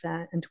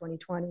 18% in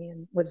 2020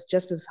 and was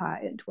just as high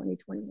in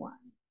 2021.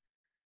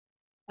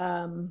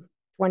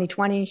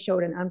 2020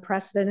 showed an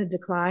unprecedented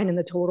decline in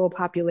the total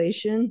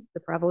population, the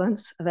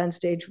prevalence of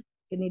end-stage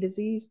kidney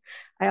disease.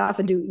 I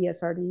often do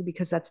ESRD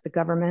because that's the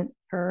government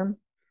term.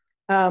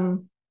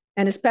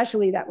 And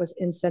especially that was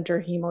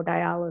in-center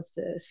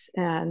hemodialysis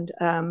and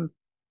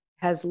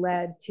has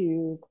led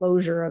to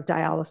closure of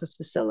dialysis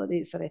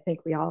facilities that I think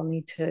we all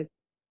need to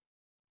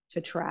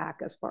track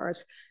as far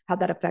as how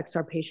that affects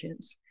our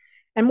patients.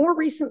 And more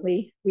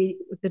recently,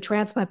 the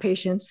transplant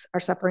patients are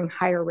suffering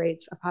higher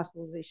rates of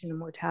hospitalization and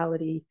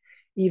mortality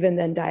even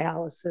than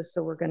dialysis.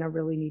 So we're going to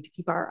really need to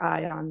keep our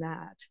eye on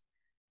that.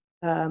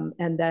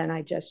 And then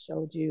I just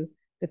showed you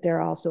that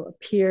there also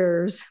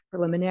appears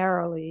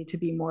preliminarily to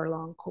be more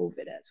long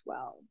COVID as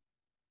well.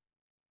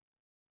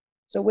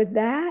 So with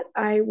that,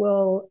 I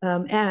will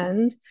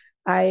end.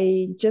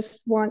 I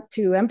just want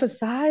to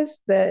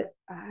emphasize that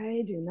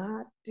I do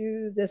not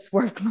do this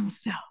work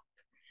myself.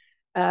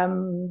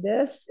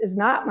 This is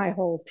not my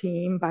whole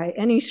team by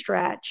any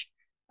stretch,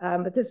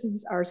 but this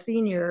is our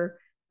senior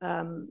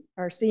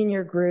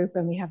group,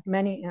 and we have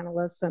many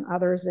analysts and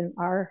others in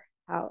our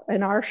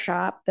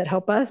shop that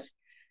help us.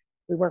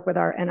 We work with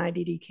our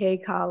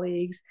NIDDK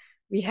colleagues.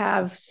 We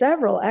have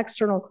several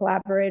external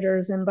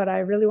collaborators, but I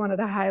really wanted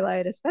to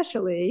highlight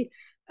especially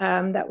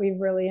that we've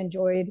really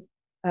enjoyed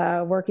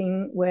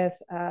working with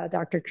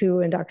Dr. Koo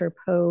and Dr.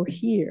 Poe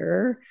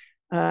here,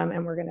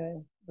 and we're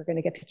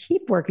gonna get to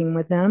keep working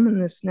with them in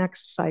this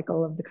next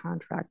cycle of the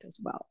contract as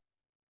well.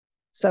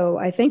 So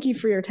I thank you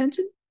for your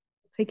attention.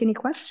 I'll take any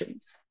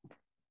questions.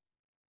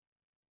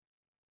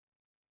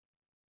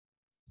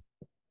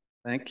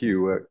 Thank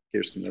you,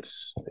 Kirsten.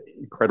 That's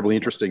incredibly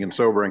interesting and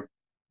sobering.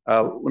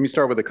 Let me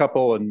start with a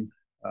couple and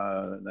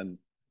then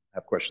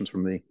have questions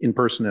from the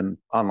in-person and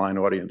online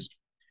audience.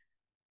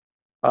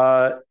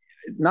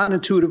 Not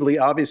intuitively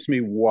obvious to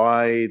me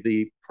why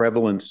the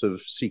prevalence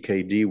of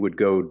CKD would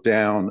go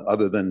down,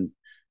 other than,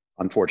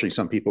 unfortunately,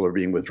 some people are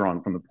being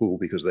withdrawn from the pool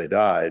because they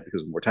died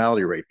because of the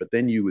mortality rate. But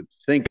then you would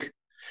think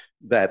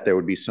that there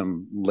would be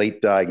some late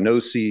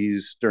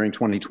diagnoses during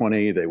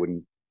 2020.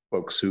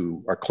 Folks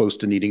who are close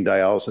to needing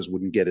dialysis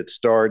wouldn't get it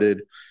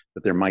started,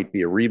 that there might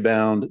be a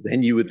rebound.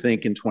 Then you would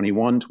think in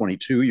 21,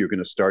 22, you're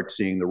going to start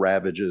seeing the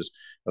ravages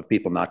of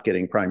people not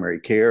getting primary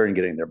care and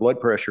getting their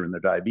blood pressure and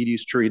their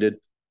diabetes treated.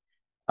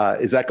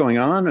 Is that going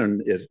on?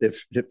 And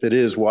if it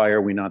is, why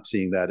are we not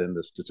seeing that in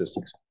the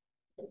statistics?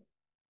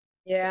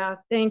 Yeah,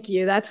 thank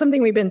you. That's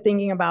something we've been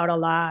thinking about a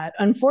lot.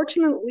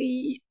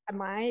 Unfortunately,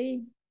 my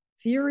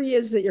theory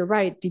is that you're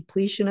right.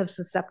 Depletion of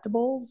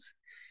susceptibles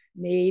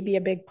may be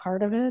a big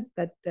part of it,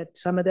 that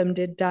some of them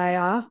did die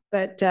off.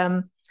 But,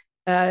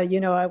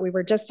 we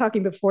were just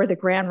talking before the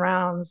grand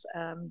rounds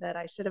that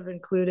I should have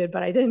included,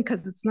 but I didn't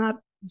because it's not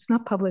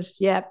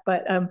published yet.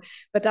 But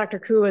Dr.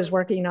 Koo is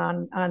working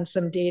on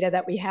some data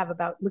that we have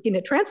about looking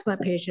at transplant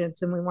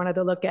patients, and we wanted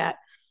to look at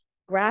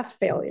graft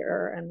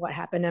failure and what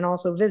happened, and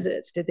also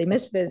visits. Did they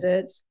miss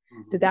visits?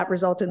 Did that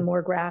result in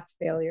more graft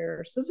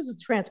failure? So this is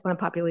a transplant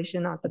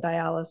population, not the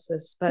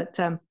dialysis. But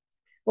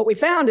what we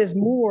found is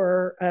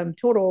more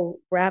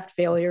total graft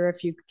failure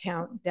if you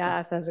count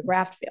death as a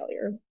graft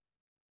failure,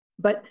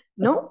 but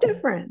no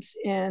difference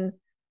in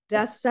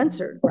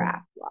death-censored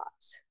graft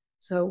loss.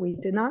 So we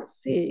did not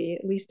see,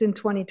 at least in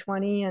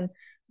 2020, and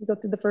we go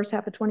through the first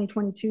half of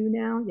 2022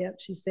 now. Yep,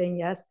 she's saying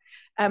yes.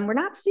 We're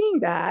not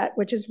seeing that,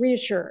 which is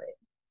reassuring.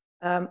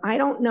 I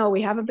don't know.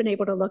 We haven't been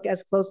able to look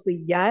as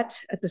closely yet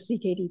at the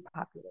CKD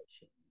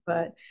population,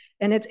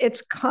 and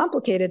it's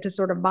complicated to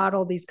sort of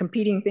model these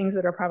competing things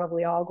that are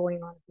probably all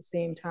going on at the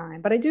same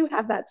time. But I do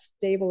have that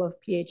stable of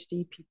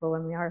PhD people,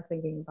 and we are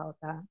thinking about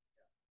that.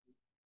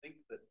 I think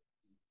that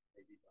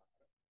maybe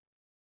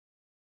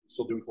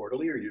still doing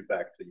quarterly, or are you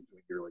back to doing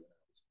yearly?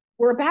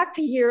 We're back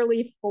to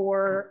yearly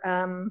for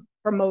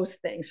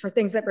most things, for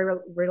things that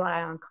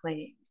rely on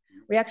claims.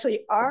 We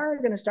actually are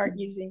going to start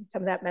using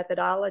some of that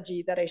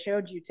methodology that I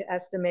showed you to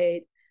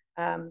estimate,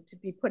 to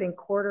be putting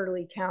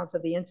quarterly counts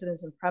of the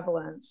incidence and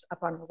prevalence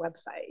up on our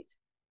website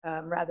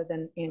rather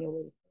than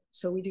annually.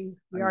 So we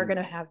are going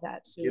to have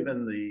that soon.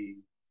 Given the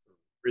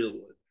real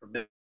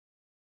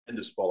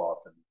tremendous fall off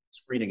in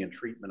screening and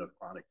treatment of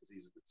chronic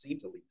diseases that seem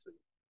to lead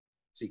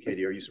to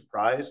CKD, are you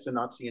surprised to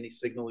not see any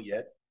signal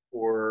yet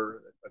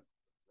for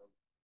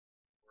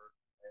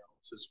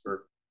dialysis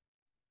for,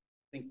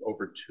 I think,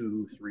 over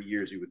 2-3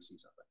 years you would see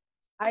something?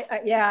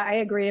 Yeah, I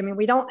agree. I mean,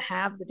 we don't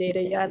have the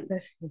data yet. I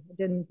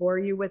didn't bore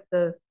you with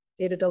the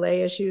data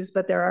delay issues,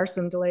 but there are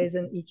some delays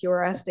in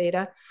EQRS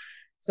data.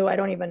 So I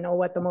don't even know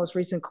what the most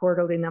recent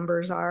quarterly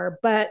numbers are.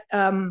 But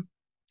the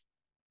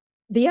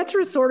answer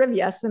is sort of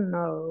yes and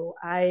no.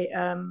 I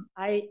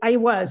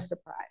was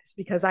surprised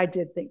because I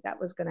did think that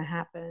was going to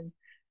happen.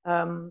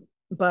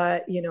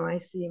 But, you know, I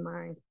see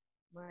my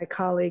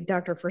colleague,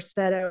 Dr.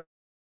 Forstetto,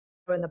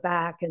 in the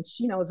back, and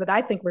she knows that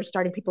I think we're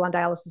starting people on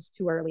dialysis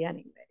too early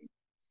anyway.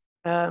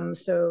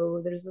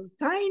 So there's a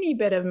tiny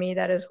bit of me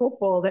that is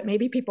hopeful that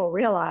maybe people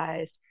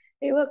realized,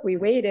 hey, look, we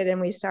waited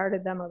and we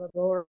started them at a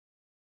lower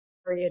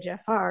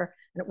EGFR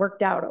and it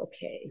worked out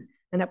okay.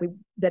 And that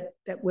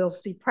we'll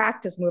see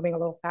practice moving a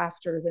little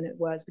faster than it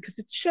was, because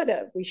it should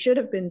have. We should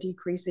have been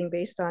decreasing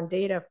based on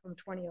data from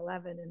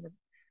 2011, and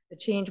the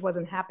change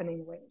wasn't happening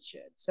the way it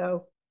should.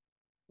 So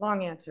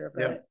long answer,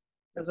 but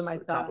those are my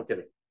thoughts.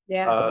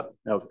 Yeah.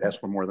 I'll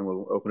ask one more, then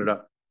we'll open it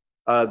up.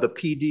 The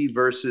PD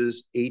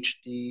versus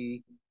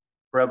HD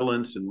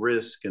prevalence and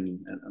risk and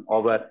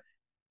all that, is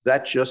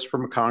that just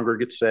from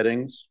congregate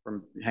settings,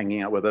 from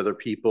hanging out with other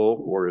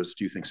people, or do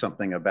you think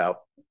something about,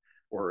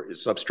 or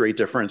is substrate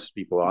difference,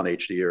 people on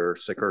HD or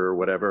sicker or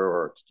whatever,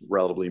 or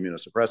relatively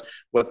immunosuppressed?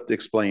 What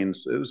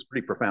explains, it was a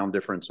pretty profound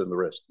difference in the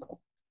risk?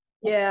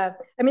 Yeah,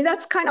 I mean,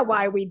 that's kind of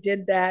why we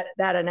did that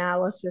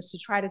analysis, to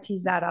try to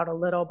tease that out a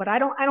little, but I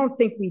don't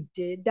think we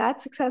did that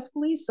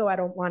successfully, so I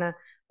don't want to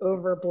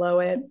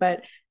overblow it.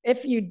 But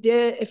if you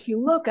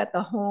look at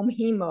the home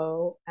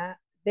hemo,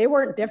 they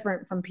weren't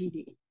different from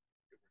PD.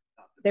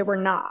 They were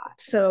not.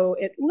 So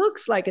it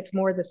looks like it's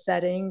more the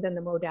setting than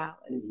the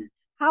modality. Mm-hmm.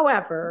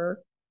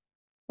 However,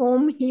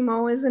 home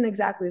hemo isn't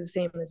exactly the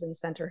same as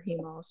in-center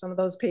hemo. Some of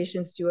those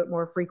patients do it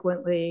more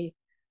frequently.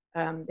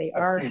 They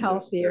are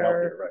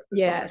healthier. Right?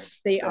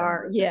 Yes, they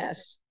are.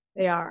 Yes,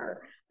 they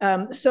are.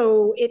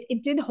 So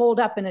it did hold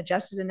up in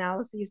adjusted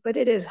analyses, but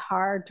it is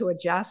hard to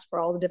adjust for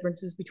all the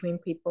differences between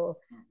people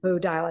who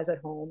dialyze at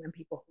home and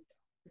people who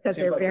don't, because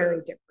they're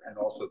very different. And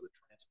also the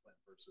transplant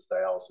versus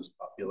dialysis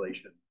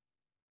population.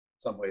 In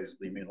some ways,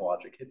 the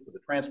immunologic hit for the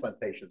transplant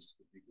patients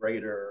would be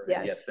greater,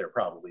 and yet they're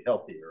probably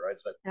healthier, right?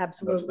 So that,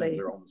 absolutely. Those things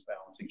are almost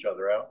balance each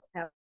other out.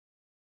 Yeah.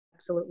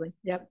 Absolutely.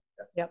 Yep.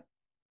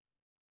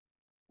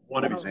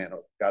 One of his hand.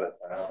 Got it.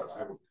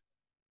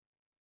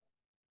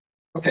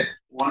 Okay.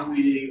 Why don't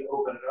we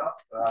open it up?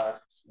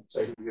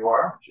 Say who you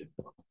are.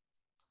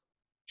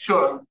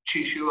 Sure. I'm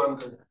Chishu. I'm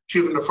the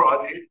chief of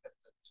nephrology.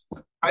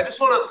 I just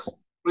want to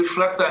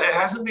reflect that it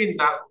hasn't been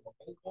that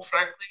long,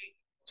 frankly.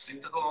 It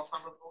seemed like a long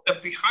time ago.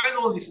 And behind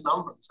all these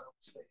numbers, I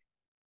would say,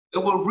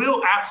 there were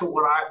real acts of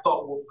what I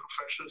thought were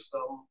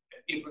professionalism,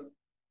 and even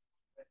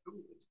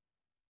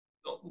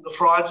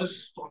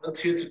nephrologists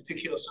volunteered to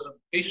take care of certain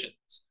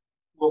patients.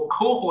 Were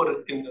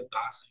cohorted in the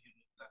dialysis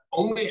unit that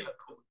only had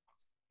COVID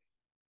positive.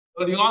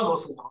 Early on, there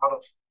was a lot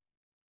of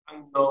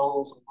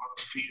unknowns, a lot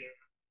of fear.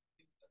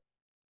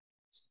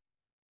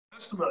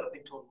 Testament, I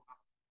think, to a lot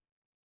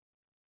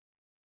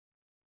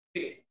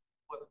of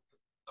what the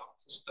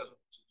doctors started to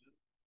do.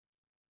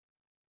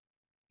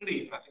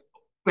 Really, I think,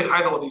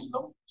 behind all these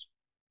numbers.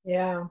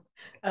 Yeah.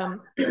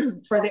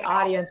 For the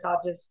audience, I'll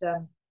just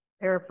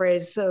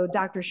paraphrase. So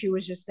Dr. Shu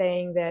was just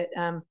saying that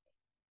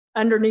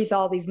underneath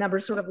all these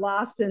numbers, sort of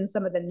lost in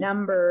some of the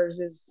numbers,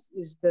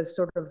 is the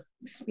sort of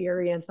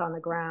experience on the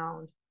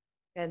ground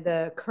and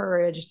the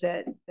courage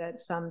that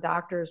some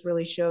doctors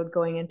really showed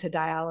going into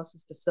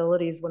dialysis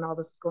facilities when all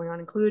this was going on,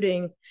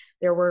 including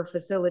there were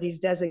facilities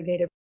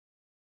designated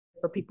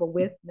for people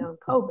with known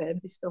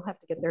COVID. They still have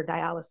to get their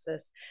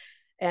dialysis.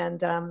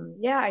 And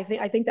I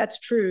think that's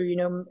true. You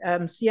know,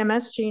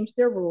 CMS changed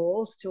their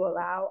rules to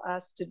allow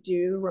us to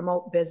do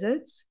remote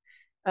visits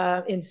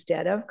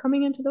instead of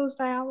coming into those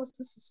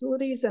dialysis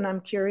facilities. And I'm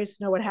curious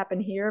to know what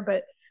happened here,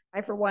 but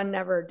I, for one,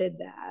 never did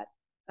that.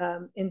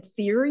 In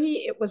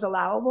theory, it was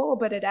allowable,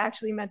 but it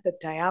actually meant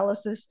that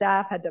dialysis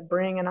staff had to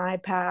bring an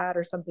iPad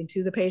or something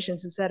to the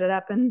patients and set it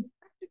up. And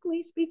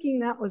practically speaking,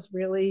 that was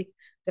really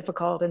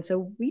difficult. And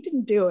so we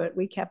didn't do it.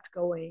 We kept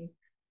going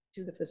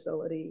to the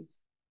facilities.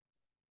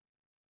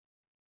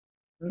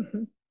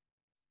 Mm-hmm.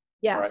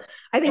 Yeah, right.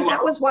 I think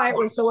that was why it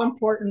was so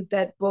important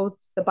that both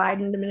the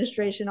Biden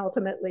administration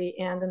ultimately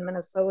and in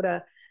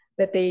Minnesota,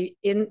 that they,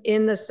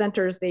 in the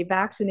centers, they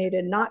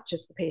vaccinated not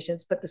just the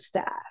patients, but the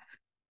staff.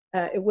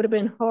 It would have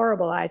been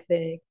horrible, I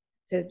think,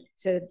 to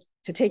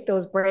take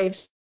those brave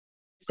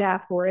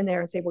staff who are in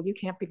there and say, well, you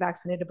can't be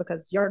vaccinated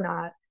because you're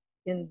not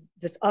in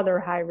this other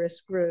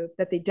high-risk group,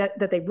 that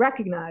they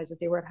recognize that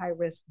they were at high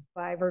risk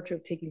by virtue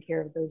of taking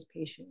care of those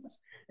patients.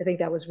 I think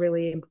that was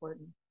really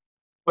important.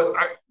 But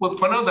I would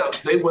point out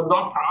that they were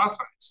not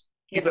prioritized,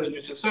 even in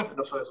UCSF in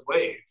the first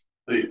wave.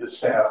 The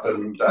staff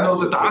and the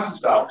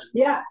dialysis doctors.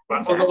 Yeah,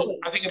 exactly. Although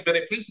I think in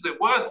many places they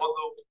weren't,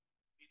 although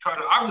we try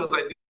to argue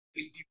like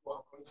these people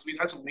are going, we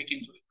had to make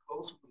into a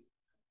close group,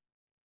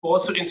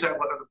 also interact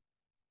with other.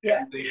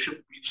 Yeah, they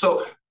should be.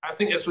 So I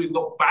think as we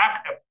look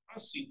back at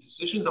see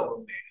decisions that were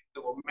made,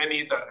 there were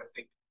many that I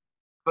think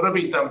could have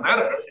been done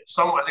better.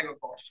 Some I think are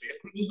called fair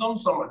criticism,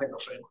 some I think are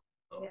fair.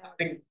 So I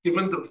think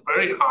given the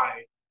very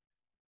high.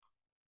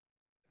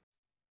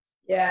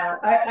 Yeah,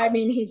 I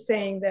mean, he's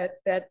saying that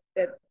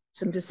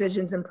some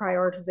decisions and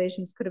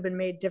prioritizations could have been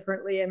made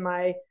differently in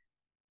my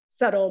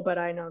subtle, but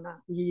I know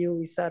not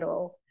really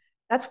subtle.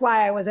 That's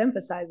why I was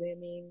emphasizing. I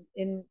mean,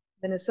 in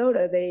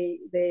Minnesota, they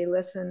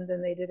listened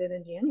and they did it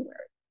in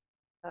January.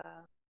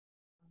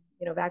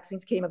 You know,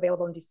 vaccines came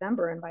available in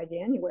December, and by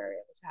January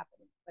it was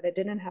happening, but it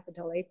didn't happen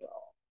until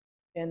April.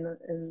 In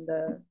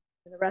the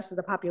rest of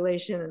the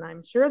population, and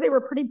I'm sure they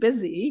were pretty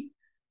busy.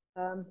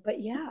 But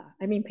yeah,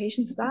 I mean,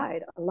 patients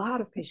died. A lot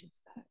of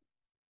patients died.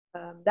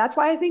 That's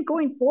why I think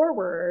going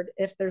forward,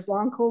 if there's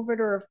long COVID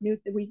or if new,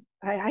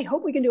 I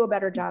hope we can do a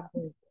better job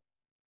going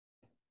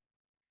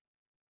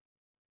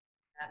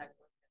forward.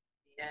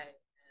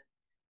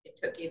 It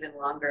took even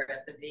longer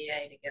at the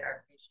VA to get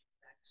our patients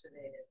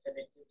vaccinated than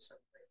it did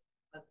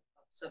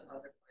some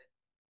other place.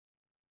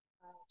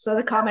 So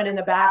the comment in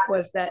the back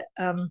was that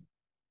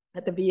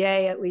at the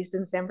VA, at least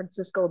in San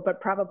Francisco,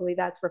 but probably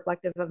that's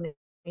reflective of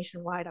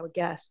nationwide, I would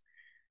guess.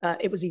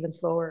 It was even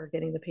slower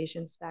getting the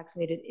patients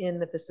vaccinated in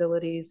the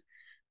facilities.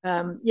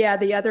 Yeah,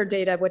 the other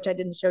data, which I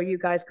didn't show you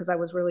guys because I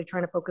was really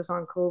trying to focus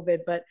on COVID,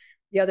 but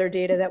the other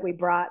data that we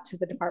brought to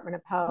the Department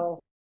of Health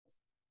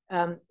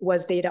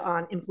was data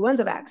on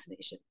influenza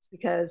vaccinations,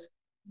 because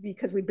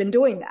we've been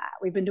doing that.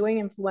 We've been doing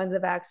influenza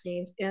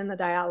vaccines in the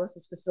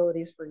dialysis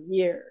facilities for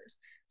years.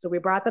 So we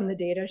brought them the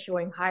data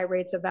showing high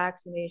rates of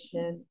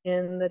vaccination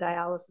in the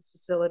dialysis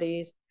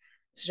facilities,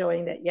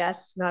 showing that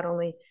yes, not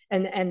only,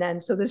 and then,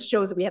 so this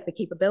shows that we have the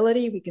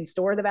capability, we can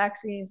store the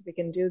vaccines, we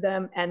can do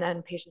them, and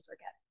then patients are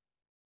getting.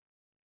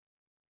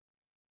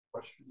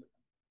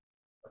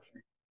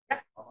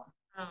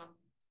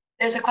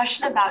 There's a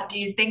question about, do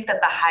you think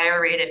that the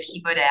higher rate of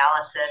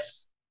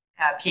hemodialysis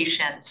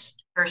patients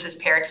versus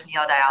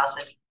peritoneal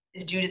dialysis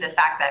is due to the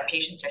fact that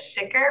patients are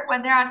sicker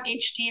when they're on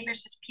HD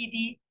versus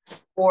PD,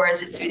 or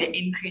is it due to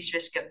increased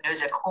risk of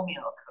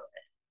nosocomial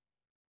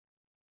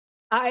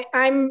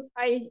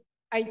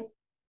COVID?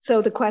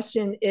 So the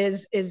question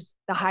is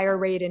the higher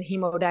rate in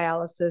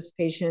hemodialysis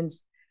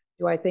patients,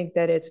 do I think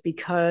that it's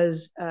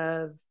because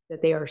of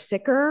that they are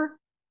sicker,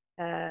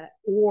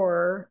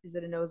 or is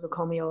it a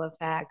nosocomial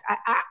effect?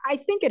 I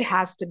think it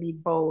has to be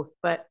both,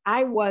 but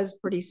I was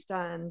pretty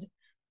stunned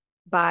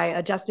by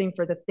adjusting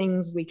for the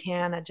things we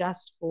can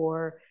adjust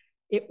for.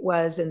 It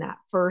was in that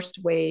first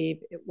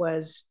wave, it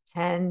was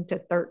 10 to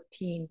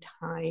 13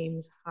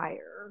 times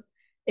higher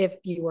if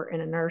you were in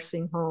a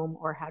nursing home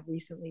or had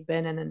recently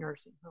been in a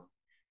nursing home.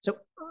 So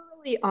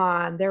early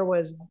on, there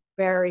was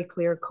very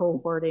clear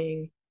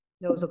cohorting,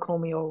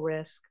 nosocomial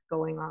risk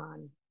going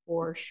on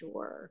for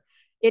sure.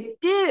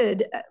 It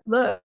did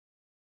look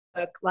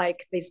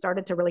like they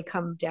started to really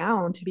come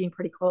down to being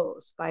pretty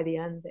close by the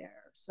end there.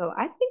 So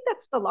I think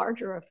that's the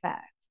larger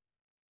effect,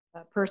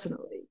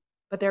 personally,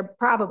 but there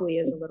probably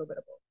is a little bit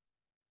of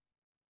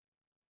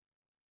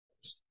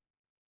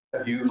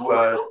both.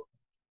 You,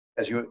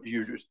 as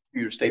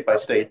your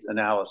state-by-state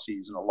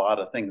analyses and a lot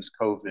of things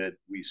COVID,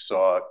 we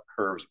saw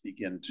curves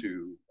begin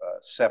to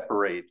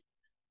separate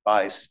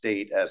by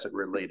state as it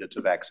related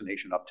to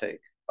vaccination uptake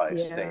by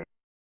state,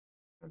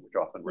 which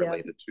often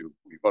related to who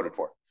you voted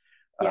for.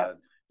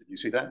 Did you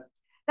see that?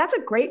 That's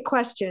a great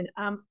question.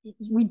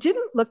 We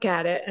didn't look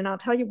at it, and I'll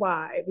tell you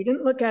why. We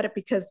didn't look at it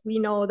because we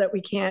know that we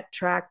can't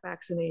track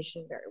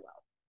vaccination very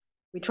well.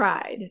 We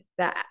tried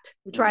that.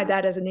 We tried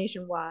that as a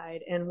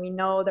nationwide, and we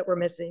know that we're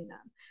missing them.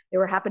 They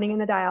were happening in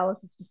the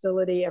dialysis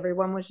facility.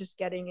 Everyone was just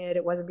getting it.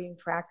 It wasn't being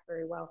tracked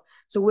very well.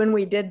 So when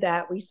we did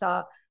that, we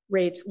saw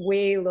rates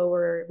way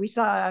lower. We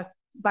saw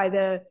by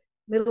the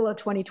middle of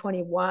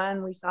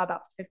 2021, we saw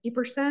about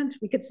 50%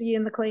 we could see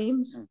in the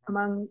claims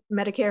among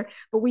Medicare,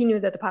 but we knew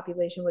that the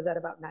population was at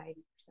about 90%.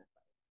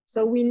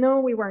 So we know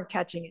we weren't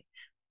catching it,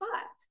 but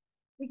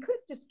we could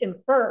just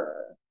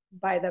infer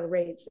by the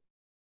rates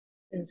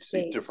in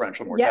states.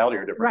 Differential mortality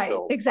or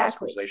differential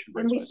hospitalization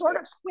rates. And we sort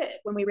of quit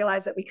when we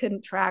realized that we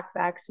couldn't track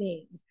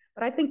vaccines.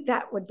 But I think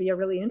that would be a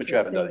really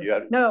interesting. But you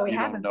haven't done. No, we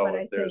haven't. Don't know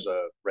if there's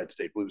a red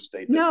state, blue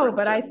state. No,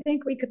 but I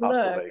think we could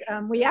look.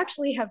 We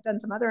actually have done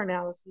some other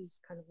analyses,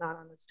 kind of not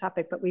on this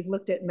topic, but we've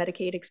looked at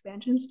Medicaid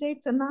expansion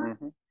states and not,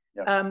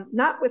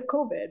 not with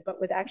COVID, but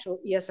with actual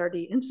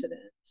ESRD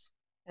incidents,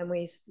 and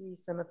we see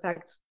some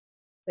effects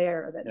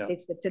there that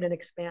states that didn't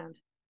expand.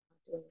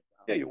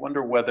 Yeah, you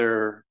wonder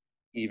whether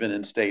even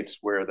in states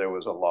where there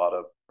was a lot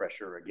of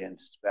pressure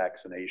against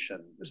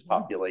vaccination, this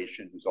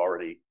population who's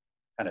already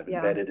kind of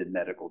embedded in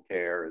medical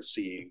care is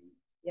seeing,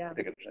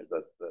 particularly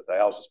the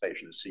dialysis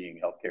patient is seeing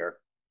healthcare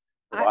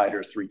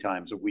providers 3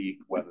 times a week,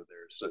 whether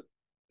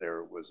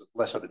there was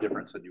less of a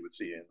difference than you would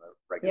see in the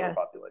regular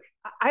population.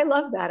 I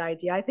love that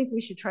idea. I think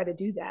we should try to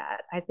do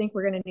that. I think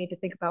we're going to need to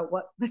think about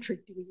what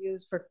metric do we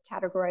use for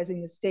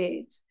categorizing the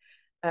states.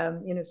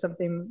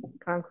 Something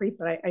concrete,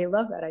 but I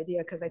love that idea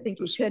because I think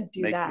we could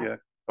do that. Yeah,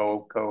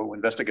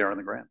 co-investigator on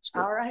the grants.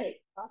 All right.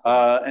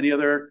 Awesome. Any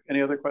other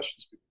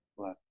questions?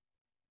 Great.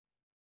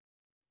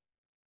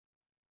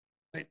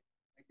 Thank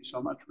you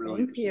so much.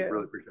 Really interesting.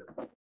 Really appreciate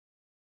it.